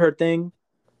did her thing,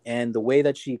 and the way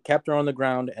that she kept her on the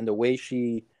ground and the way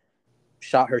she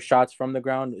shot her shots from the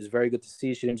ground is very good to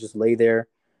see. She didn't just lay there.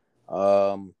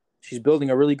 She's building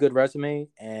a really good resume,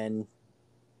 and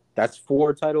that's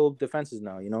 4 title defenses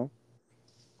now.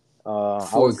 I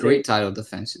 4 would say great title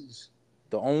defenses.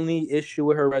 the only issue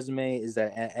with her resume is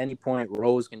that at any point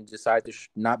Rose can decide to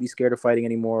not be scared of fighting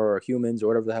anymore, or humans, or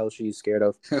whatever the hell she's scared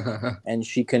of, and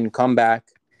she can come back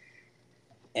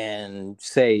and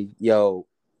say, "Yo,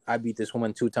 I beat this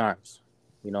woman 2 times."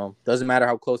 Doesn't matter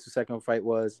how close the second fight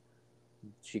was.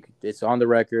 It's on the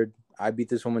record. I beat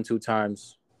this woman 2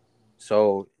 times.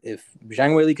 So if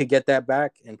Zhang Weili could get that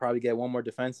back and probably get one more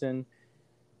defense in,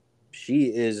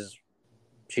 she's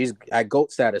at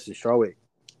GOAT status in strawweight.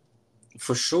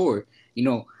 For sure.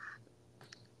 Zhang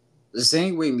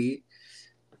Weili,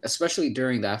 especially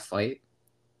during that fight,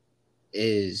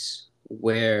 is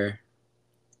where,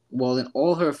 well, in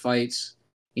all her fights,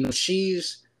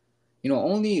 she's,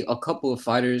 only a couple of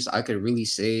fighters I could really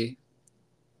say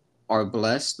are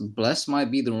blessed. Blessed might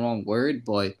be the wrong word,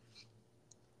 but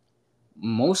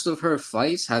most of her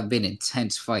fights have been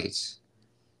intense fights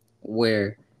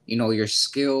where, your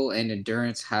skill and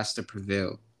endurance has to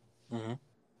prevail. Mm-hmm.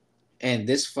 And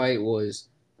this fight was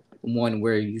one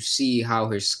where you see how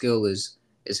her skill is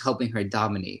helping her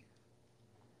dominate.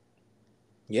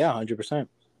 Yeah, 100%.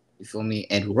 You feel me?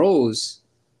 And Rose,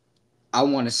 I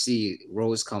want to see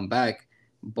Rose come back,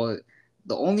 but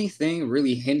the only thing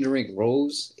really hindering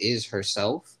Rose is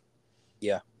herself.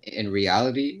 Yeah. In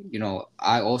reality,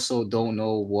 I also don't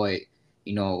know what,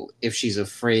 if she's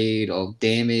afraid of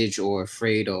damage or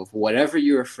afraid of whatever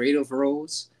you're afraid of,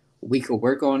 Rose. We could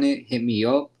work on it. Hit me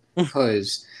up,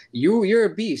 because you're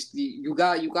a beast. You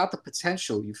got the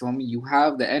potential. You feel me? You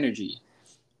have the energy.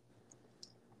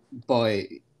 But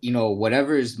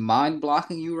whatever is mind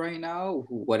blocking you right now,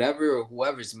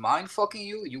 whoever's mind fucking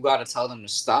you, you gotta tell them to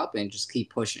stop and just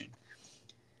keep pushing.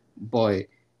 But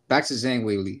back to Zhang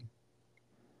Weili.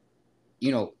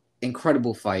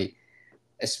 Incredible fight,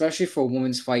 especially for a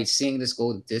women's fight. Seeing this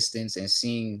go the distance and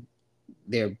seeing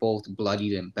they're both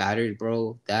bloodied and battered,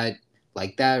 bro. That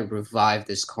revived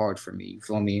this card for me. You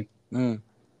feel me? Mm.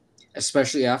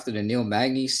 especially after the Neil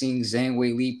Magny, seeing Zhang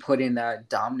Wei Li put in that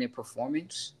dominant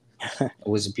performance, it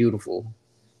was beautiful.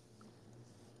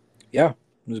 Yeah,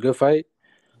 it was a good fight.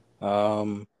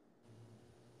 Um,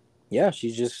 yeah,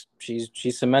 she's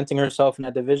cementing herself in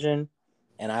that division,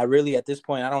 and I really at this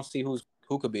point I don't see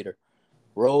who could beat her.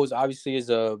 Rose obviously is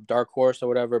a dark horse or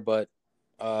whatever, but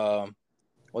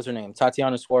what's her name?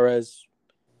 Tatiana Suarez.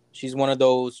 She's one of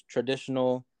those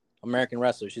traditional American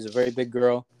wrestlers. She's a very big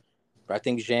girl, but I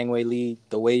think Zhang Wei Li,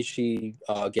 the way she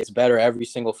gets better every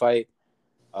single fight,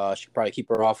 she could probably keep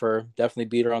her off her. Definitely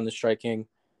beat her on the striking.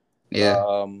 Yeah.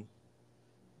 Um,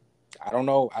 I don't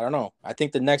know. I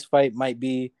think the next fight might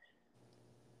be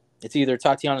it's either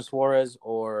Tatiana Suarez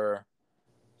or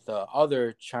the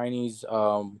other Chinese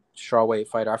strawweight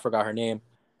fighter. I forgot her name.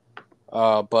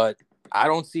 But I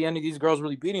don't see any of these girls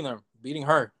really beating her.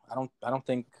 I don't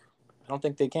think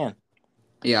they can.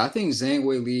 Yeah, I think Zhang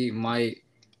Wei Li might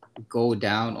go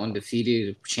down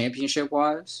undefeated championship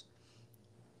wise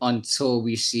until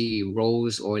we see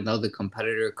Rose or another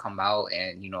competitor come out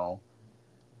and,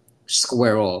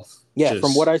 square off. Yeah,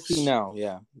 from what Just I see now,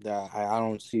 yeah, I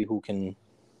don't see who can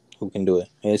do it,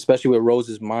 and especially with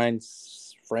Rose's mind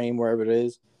frame wherever it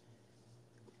is.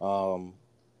 Um,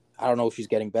 I don't know if she's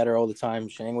getting better all the time.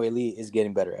 Zhang Wei Li is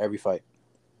getting better every fight.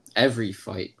 every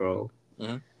fight, bro.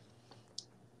 Mm-hmm.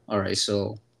 All right,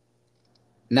 so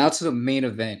now to the main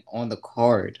event on the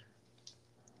card.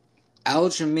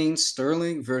 Aljamain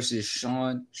Sterling versus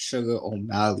Sean Sugar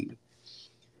O'Malley.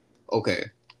 Okay,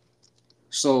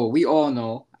 so we all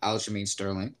know Aljamain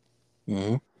Sterling.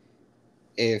 Mm-hmm.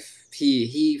 If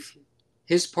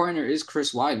his partner is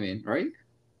Chris Weidman, right?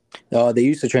 They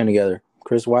used to train together.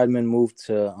 Chris Weidman moved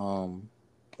to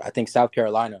I think South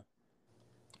Carolina,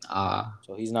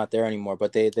 so he's not there anymore.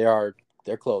 But they're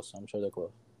close. I'm sure they're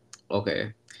close.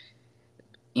 Okay.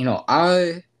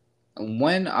 I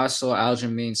when I saw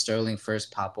Aljamain Sterling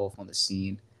first pop off on the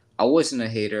scene, I wasn't a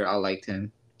hater. I liked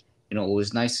him. It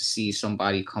was nice to see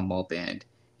somebody come up and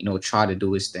try to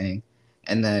do his thing,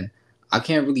 and then I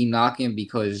can't really knock him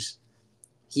because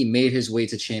he made his way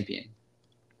to champion.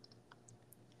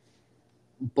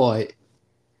 But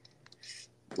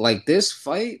like this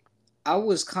fight, I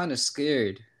was kind of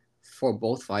scared for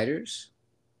both fighters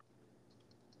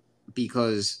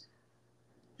because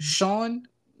Sean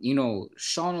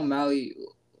O'Malley,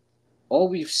 all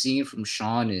we've seen from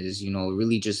Sean is,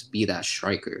 really just be that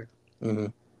striker. Mm-hmm.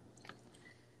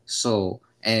 So,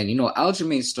 and,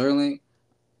 Aljamain Sterling,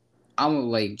 I'm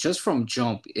like, just from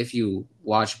jump, if you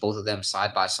watch both of them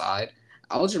side by side,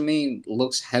 Aljamain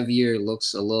looks heavier,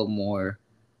 looks a little more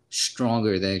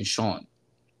stronger than Sean.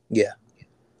 Yeah.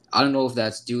 I don't know if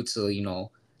that's due to,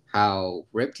 how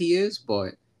ripped he is,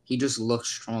 but he just looks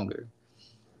stronger.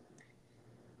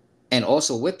 And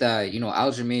also with that,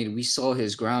 Aljamain, we saw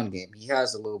his ground game. He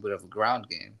has a little bit of a ground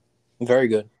game. Very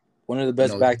good. One of the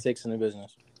best You know, back takes in the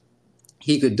business.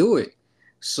 he could do it.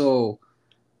 So,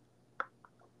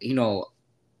 on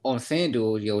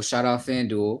FanDuel, shout out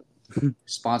FanDuel,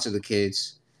 sponsor the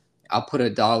kids. I'll put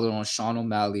 $1 on Sean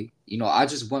O'Malley. I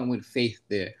just went with faith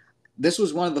there. This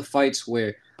was one of the fights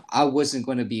where I wasn't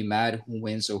going to be mad who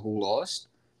wins or who lost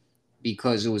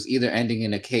because it was either ending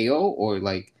in a KO or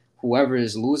like whoever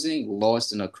is losing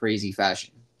lost in a crazy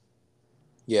fashion.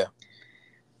 Yeah.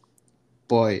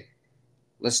 But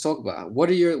let's talk about it. What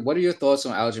are your thoughts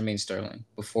on Aljamain Sterling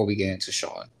before we get into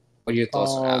Sean? What are your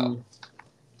thoughts on Al?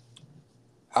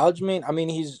 Aljamain, I mean,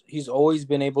 he's always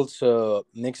been able to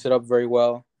mix it up very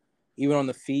well, even on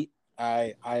the feet.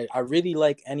 I really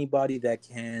like anybody that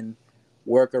can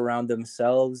work around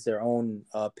themselves, their own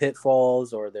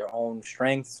pitfalls or their own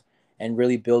strengths, and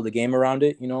really build a game around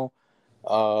it.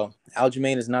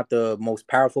 Aljamain is not the most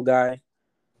powerful guy.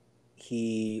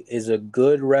 He is a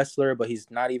good wrestler, but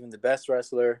he's not even the best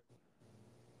wrestler.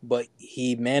 But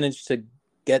he managed to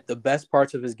get the best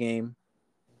parts of his game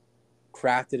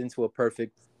crafted into a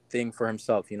perfect thing for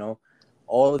himself.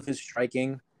 All of his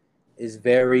striking is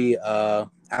very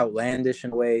outlandish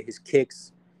in a way. His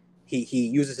kicks, he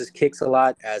uses his kicks a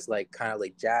lot as like kind of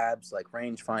like jabs, like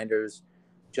range finders,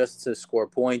 just to score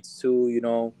points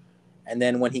too. And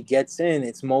then when he gets in,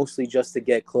 it's mostly just to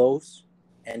get close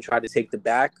and try to take the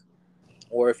back,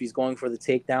 or if he's going for the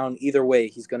takedown, either way,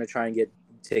 he's going to try and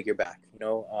take your back.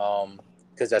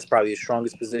 Because that's probably his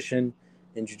strongest position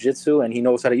in jiu-jitsu, and he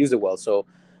knows how to use it well. So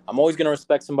I'm always going to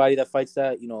respect somebody that fights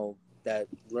that, that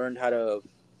learned how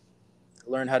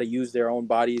to use their own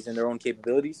bodies and their own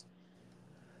capabilities.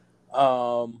 I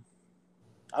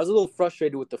was a little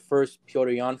frustrated with the first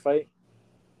Petr Yan fight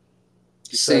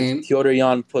because Same. Petr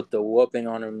Yan put the whooping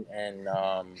on him, and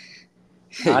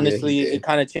honestly, Yeah, it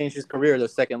kind of changed his career. The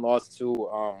second loss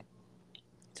to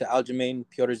to Aljamain.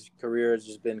 Piotr's career has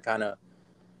just been kind of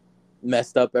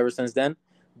messed up ever since then.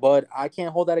 But I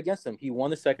can't hold that against him. He won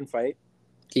the second fight.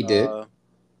 He did.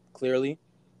 Clearly.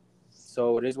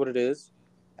 So it is what it is.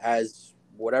 As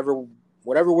whatever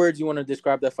words you want to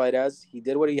describe that fight as, he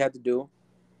did what he had to do.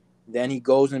 Then he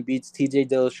goes and beats TJ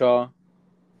Dillashaw.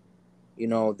 You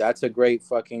know, that's a great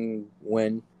fucking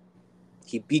win.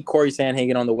 He beat Corey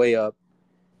Sandhagen on the way up.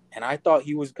 And I thought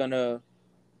he was gonna,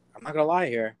 I'm not gonna lie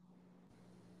here.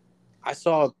 I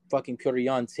saw fucking Petr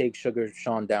Yan take Sugar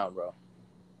Sean down, bro.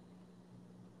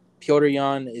 Petr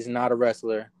Yan is not a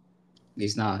wrestler.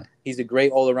 He's not. He's a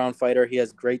great all-around fighter. He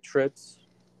has great trips.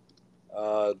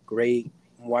 Great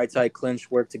Muay Thai clinch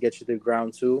work to get you to the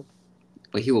ground, too.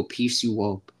 But he will piece you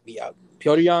up. Yeah.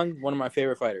 Petr Yan, one of my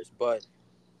favorite fighters. But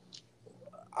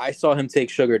I saw him take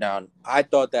Sugar down. I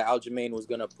thought that Aljamain was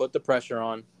going to put the pressure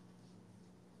on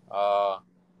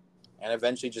and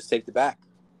eventually just take the back.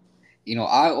 You know,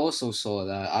 I also saw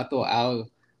that. I thought Al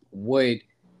would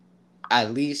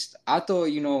at least, I thought,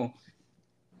 you know,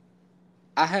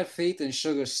 I had faith in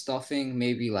Sugar stuffing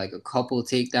maybe like a couple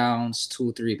takedowns,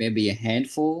 2, 3, maybe a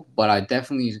handful, but I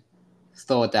definitely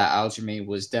thought that Aljamain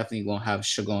was definitely going to have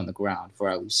Sugar on the ground for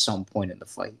at least some point in the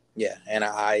fight. Yeah, and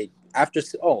after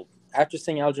seeing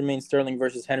Aljamain Sterling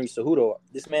versus Henry Cejudo,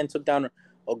 this man took down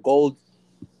a gold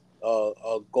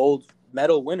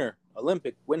medal winner,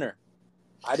 Olympic winner.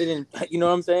 I didn't, you know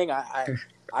what I'm saying?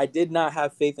 I did not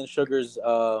have faith in Sugar's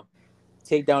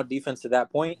takedown defense to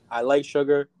that point. I like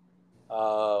Sugar.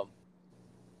 I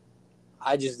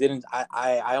just didn't.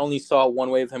 I only saw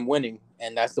one way of him winning,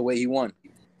 and that's the way he won.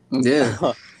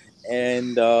 Yeah.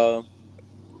 And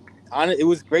it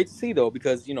was great to see, though,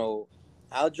 because, you know,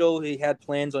 Aljo, he had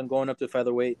plans on going up to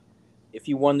featherweight. If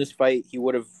he won this fight, he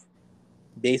would have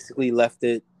basically left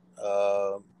it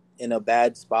in a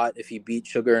bad spot if he beat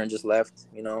Sugar and just left,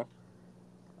 you know.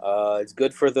 It's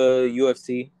good for the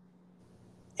UFC.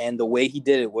 And the way he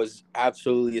did it was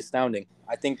absolutely astounding.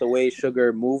 I think the way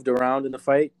Sugar moved around in the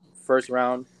fight, first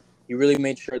round, he really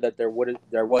made sure that there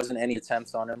wasn't any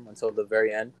attempts on him until the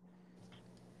very end.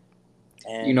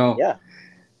 And, you know, yeah.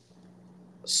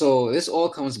 So this all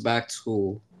comes back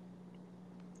to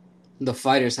the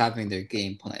fighters having their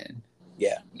game plan.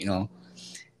 Yeah. You know,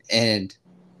 and,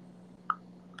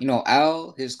 you know,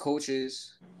 Al, his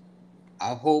coaches,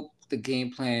 I hope the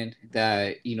game plan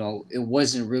that, you know, it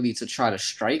wasn't really to try to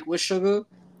strike with Sugar,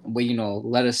 but, you know,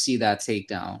 let us see that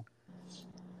takedown.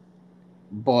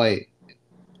 But,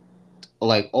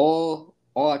 like, all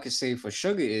I could say for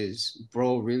Sugar is,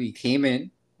 bro really came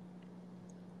in.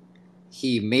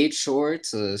 He made sure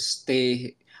to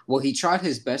stay. Well, he tried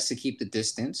his best to keep the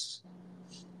distance.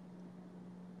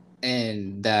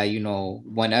 And that, you know,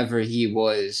 whenever he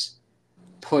was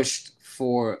pushed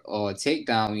for a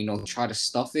takedown, you know, try to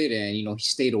stuff it, and, you know, he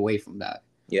stayed away from that.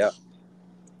 Yeah.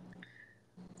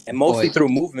 And mostly through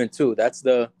movement too. That's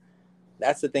the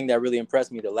thing that really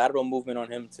impressed me. The lateral movement on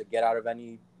him to get out of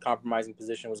any compromising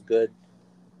position was good.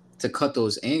 To cut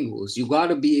those angles. You got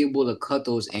to be able to cut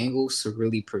those angles to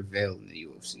really prevail in the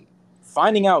UFC.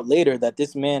 Finding out later that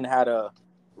this man had a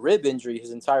rib injury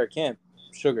his entire camp,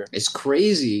 Sugar. It's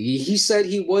crazy. He said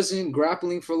he wasn't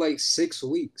grappling for like 6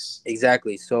 weeks.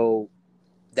 Exactly. So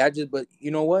but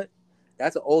you know what?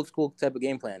 That's an old school type of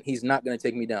game plan. He's not going to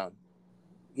take me down.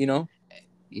 You know?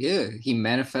 Yeah, he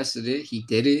manifested it. He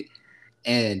did it.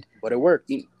 But it worked.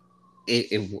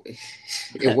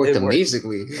 It worked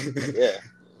amazingly. Yeah.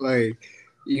 Like,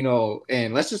 you know,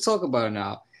 and let's just talk about it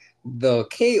now. The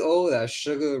KO that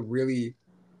Sugar really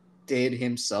did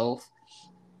himself,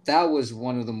 that was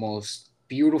one of the most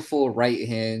beautiful right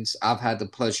hands I've had the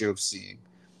pleasure of seeing.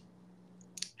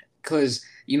 Because,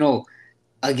 you know,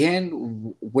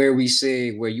 again, where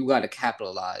you got to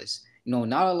capitalize. You know,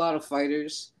 not a lot of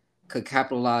fighters could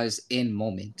capitalize in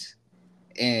moment.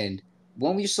 And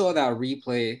when we saw that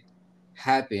replay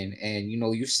happen, and, you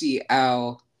know, you see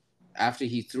Al after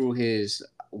he threw his,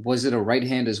 was it a right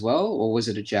hand as well, or was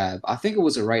it a jab? I think it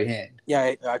was a right hand.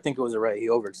 Yeah, I think it was a right. He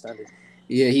overextended.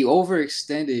 Yeah, he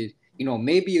overextended. You know,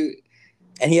 maybe.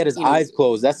 And he had his eyes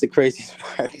closed. That's the craziest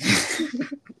part.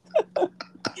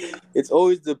 It's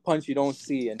always the punch you don't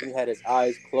see, and he had his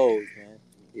eyes closed, man.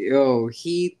 Yo,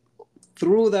 he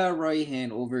threw that right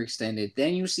hand overextended.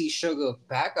 Then you see Sugar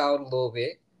back out a little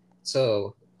bit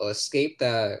to escape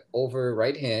that over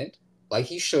right hand, like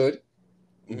he should.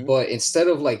 Mm-hmm. But instead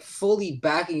of like fully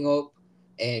backing up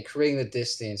and creating the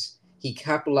distance, he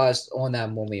capitalized on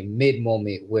that moment,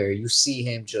 mid-moment, where you see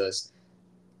him just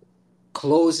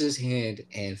close his hand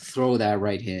and throw that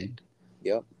right hand.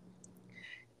 Yep.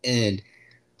 And,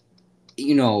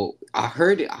 you know, I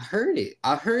heard it.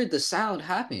 I heard the sound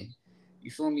happen.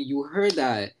 You feel me? You heard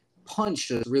that punch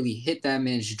just really hit that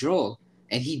man's jaw,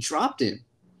 and he dropped him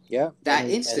Yeah, that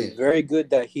and instant, very good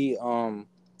that he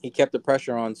kept the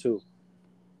pressure on too,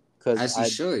 because as he I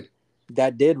should.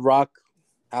 that did rock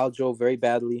Aljo very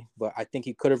badly, but I think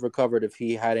he could have recovered if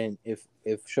he hadn't if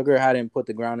Sugar hadn't put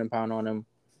the ground and pound on him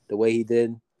the way he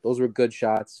did. Those were good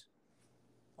shots.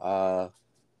 Uh,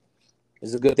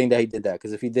 it's a good thing that he did that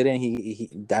because if he didn't, he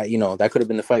that that could have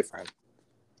been the fight for him.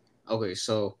 Okay,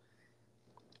 so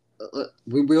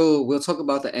we'll talk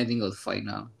about the ending of the fight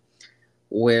now,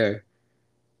 where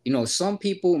some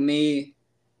people may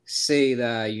say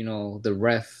that the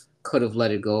ref could have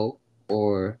let it go,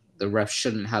 or the ref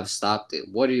shouldn't have stopped it.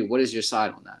 What is your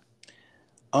side on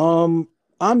that? Um,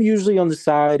 I'm usually on the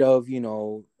side of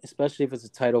especially if it's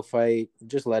a title fight,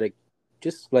 just let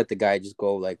the guy just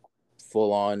go like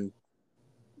full on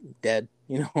dead,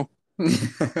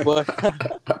 But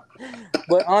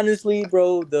but honestly,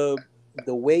 bro, the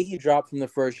way he dropped from the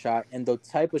first shot and the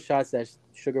type of shots that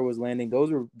Sugar was landing,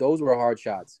 those were hard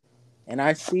shots. And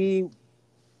I see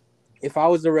if I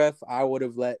was the ref, I would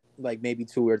have let like maybe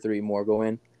two or three more go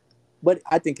in. But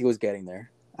I think it was getting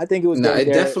there. I think it was No, getting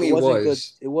it there. It definitely wasn't good.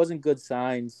 was. It wasn't good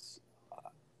signs.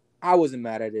 I wasn't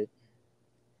mad at it.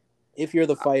 If you're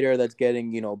the fighter that's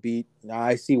getting, beat,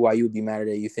 I see why you would be mad at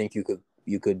it. You think you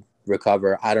could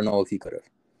recover. I don't know if you could have.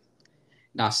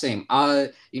 Not same.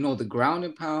 The ground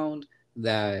and pound,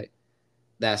 that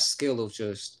skill of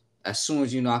just as soon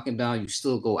as you knock him down, you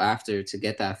still go after to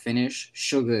get that finish.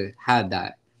 Sugar had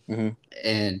that, Mm-hmm.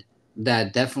 and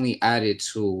that definitely added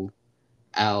to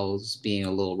Al's being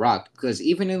a little rocked, because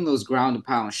even in those ground and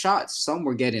pound shots, some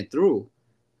were getting through.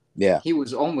 Yeah. He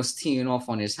was almost teeing off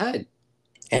on his head.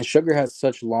 And Sugar has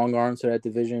such long arms to that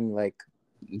division. Like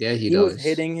Yeah, he he was does.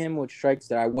 hitting him with strikes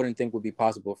that I wouldn't think would be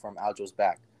possible from Aljo's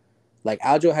back. Like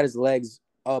Aljo had his legs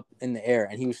up in the air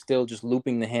and he was still just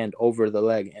looping the hand over the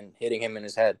leg and hitting him in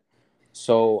his head.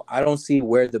 So I don't see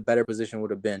where the better position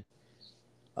would have been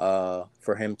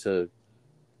for him to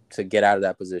get out of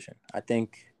that position. I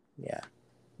think, yeah,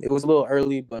 it was a little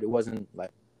early, but it wasn't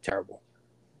like terrible.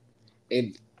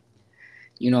 It,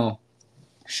 you know,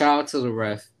 shout out to the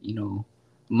ref.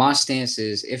 My stance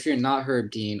is, if you're not Herb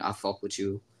Dean, I fuck with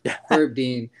you. Herb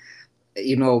Dean,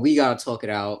 we gotta talk it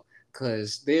out,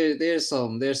 because there's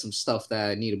some stuff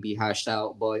that need to be hashed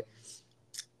out. But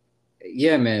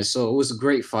yeah, man. So it was a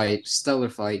great fight, stellar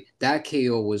fight. That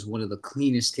KO was one of the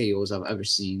cleanest KOs I've ever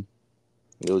seen.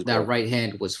 It was That great. right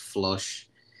hand was flush.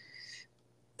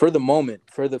 For the moment,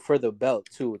 for the belt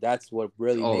too. That's what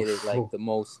really Oh, made it like the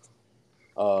most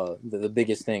the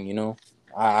biggest thing,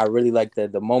 I really like the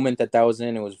moment that was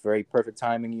in. It was very perfect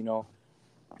timing,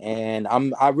 and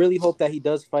I really hope that he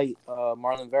does fight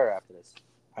Marlon Vera after this.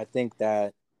 I think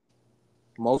that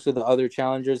most of the other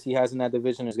challengers he has in that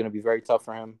division is going to be very tough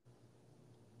for him.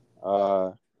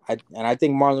 I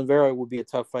think Marlon Vera would be a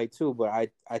tough fight too, but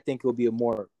I think it'll be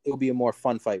a more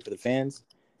fun fight for the fans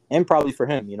and probably for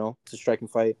him. It's a striking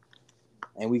fight,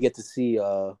 and we get to see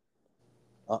an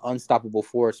unstoppable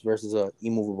force versus a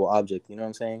immovable object. You know what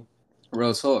I'm saying?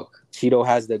 real talk. Cheeto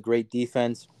has the great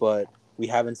defense, but we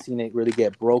haven't seen it really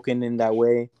get broken in that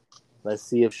way. Let's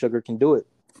see if Sugar can do it.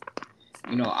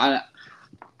 I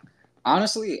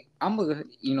honestly,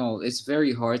 it's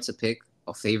very hard to pick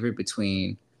a favorite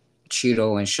between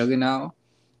Cheeto and Sugar now.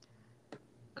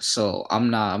 So I'm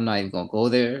not even gonna go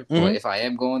there. But Mm-hmm. if I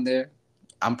am going there,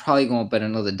 I'm probably gonna bet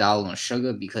another dollar on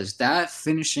Sugar, because that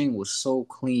finishing was so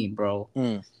clean, bro.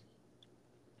 Mm.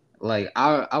 Like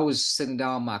I was sitting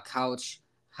down on my couch,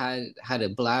 had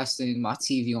it blasting, my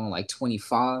TV on like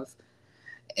 25,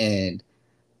 and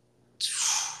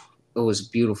it was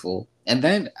beautiful. And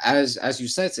then, as you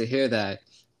said, to hear that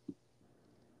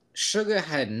Sugar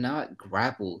had not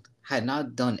grappled, had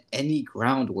not done any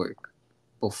groundwork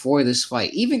before this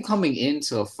fight, even coming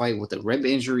into a fight with a rib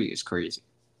injury, is crazy.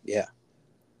 Yeah.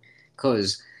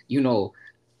 Because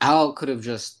Al could have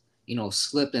just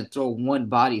slipped and throw one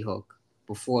body hook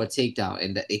before a takedown,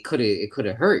 and that it could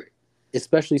have hurt.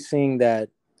 Especially seeing that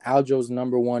Aljo's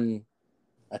number one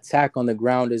attack on the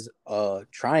ground is a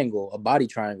triangle, a body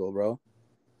triangle, bro.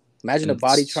 Imagine a And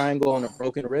body triangle on a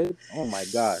broken rib. Oh my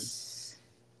god.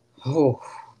 oh,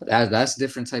 that's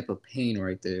different type of pain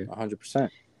right there. 100%.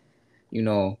 You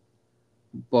know,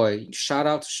 but shout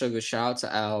out to Sugar, shout out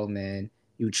to Al, man.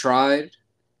 You tried.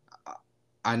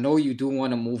 I know you do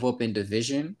want to move up in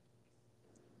division,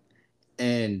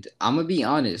 and I'm gonna be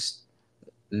honest.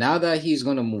 Now that he's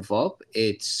gonna move up,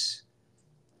 it's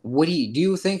do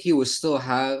you think he would still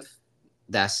have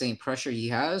that same pressure he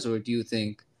has, or do you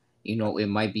think it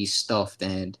might be stuffed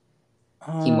and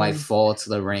he might Um, fall to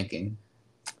the ranking?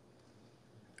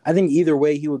 I think either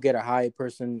way he would get a high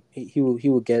person. He would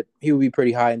be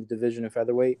pretty high in the division in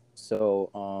featherweight. So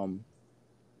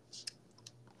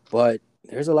but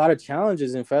there's a lot of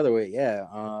challenges in featherweight.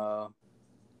 Yeah.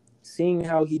 Seeing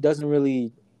how he doesn't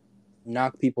really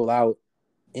knock people out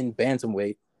in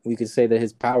bantamweight, we could say that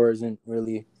his power isn't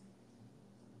really.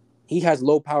 He has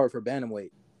low power for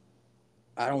bantamweight.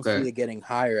 I don't see Okay. it getting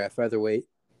higher at featherweight,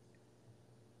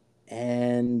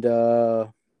 and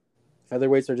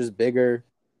featherweights are just bigger,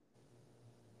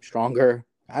 stronger.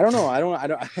 I don't know. I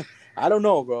don't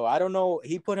know, bro. I don't know.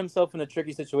 He put himself in a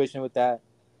tricky situation with that.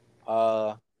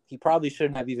 He probably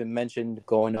shouldn't have even mentioned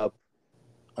going up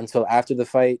until after the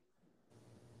fight,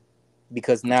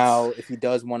 because now if he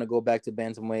does want to go back to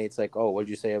bantamweight, it's like, oh, what did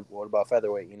you say? What about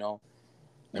featherweight? You know.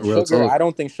 And Real Sugar, talk. I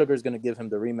don't think Sugar's gonna give him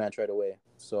the rematch right away.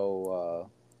 So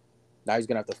now he's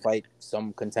gonna have to fight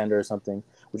some contender or something,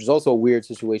 which is also a weird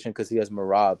situation because he has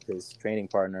Marab, his training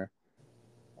partner,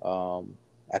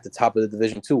 at the top of the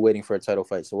division too, waiting for a title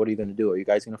fight. So what are you gonna do? Are you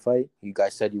guys gonna fight? You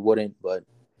guys said you wouldn't, but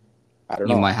I don't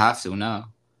You know. might have to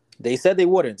now. They said they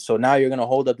wouldn't, so now you're gonna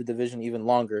hold up the division even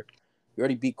longer. You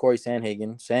already beat Corey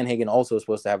Sandhagen. Sandhagen also is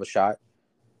supposed to have a shot.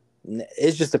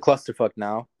 It's just a clusterfuck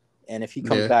now, and if he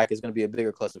comes Yeah. back, it's gonna be a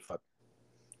bigger clusterfuck.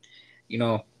 You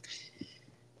know,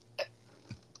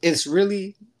 it's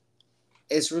really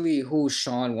it's really who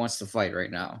Sean wants to fight right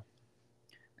now.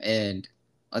 And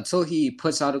until he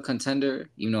puts out a contender,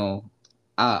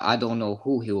 I don't know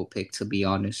who he will pick, to be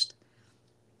honest.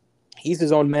 He's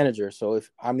his own manager. So if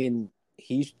I mean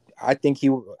I think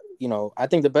I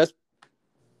think the best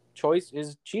choice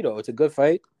is Cheeto. It's a good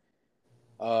fight.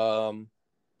 Um,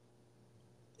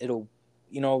 it'll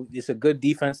it's a good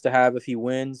defense to have if he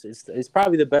wins. It's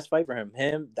probably the best fight for him.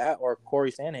 Him, that, or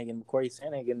Corey Sandhagen. Corey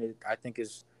Sandhagen, I think,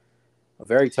 is a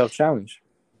very tough challenge.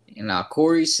 Now,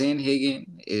 Corey Sandhagen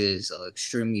is an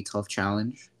extremely tough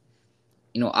challenge.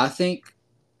 I think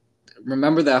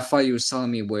remember that fight you was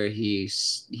telling me where he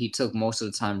took most of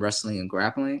the time wrestling and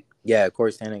grappling. Yeah,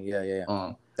 Corey Sandhagen. Yeah.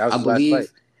 Um, That was I his last fight.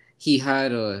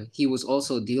 believe he was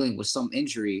also dealing with some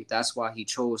injury. That's why he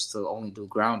chose to only do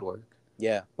groundwork.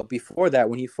 Yeah, but before that,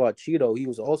 when he fought Cheeto, he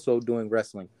was also doing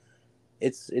wrestling.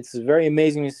 It's very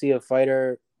amazing to see a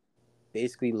fighter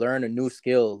basically learn a new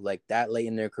skill like that late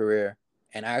in their career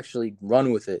and actually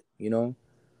run with it. Most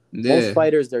Yeah,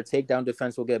 fighters, their takedown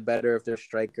defense will get better if they're a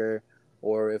striker,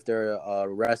 or if they're a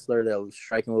wrestler, their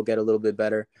striking will get a little bit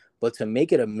better. But to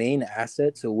make it a main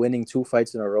asset to winning 2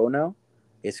 fights in a row now,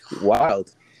 it's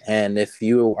wild. And if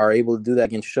you are able to do that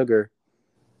against Sugar,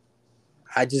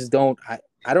 I just don't.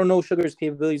 I don't know Sugar's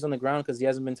capabilities on the ground because he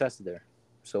hasn't been tested there,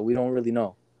 so we don't really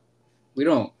know. we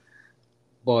don't.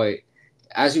 But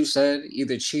as you said,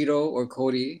 either Cheeto or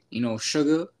Cody,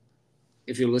 Sugar,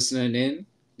 if you're listening in,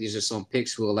 these are some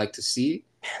picks we would like to see.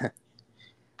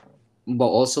 But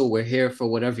also, we're here for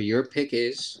whatever your pick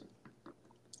is.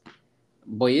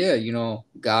 But yeah,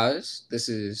 guys, this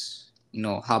is,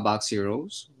 Hot Box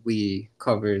Heroes. We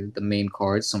covered the main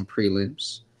cards, some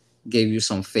prelims, gave you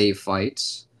some fave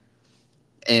fights,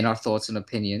 and our thoughts and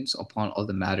opinions upon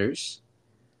other matters.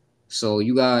 So,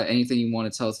 you got anything you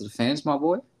want to tell to the fans, my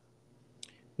boy?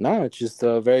 No, it's just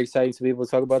very exciting to be able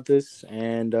to talk about this,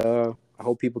 and I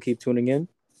hope people keep tuning in.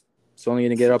 It's only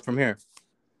going to get up from here.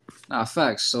 Nah,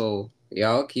 facts. So,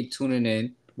 y'all keep tuning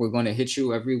in. We're going to hit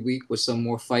you every week with some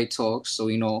more fight talks. So,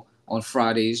 on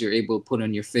Fridays, you're able to put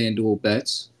on your FanDuel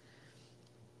bets.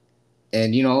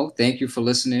 And, thank you for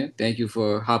listening. Thank you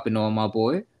for hopping on, my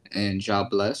boy. And God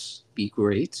bless. Be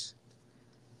great.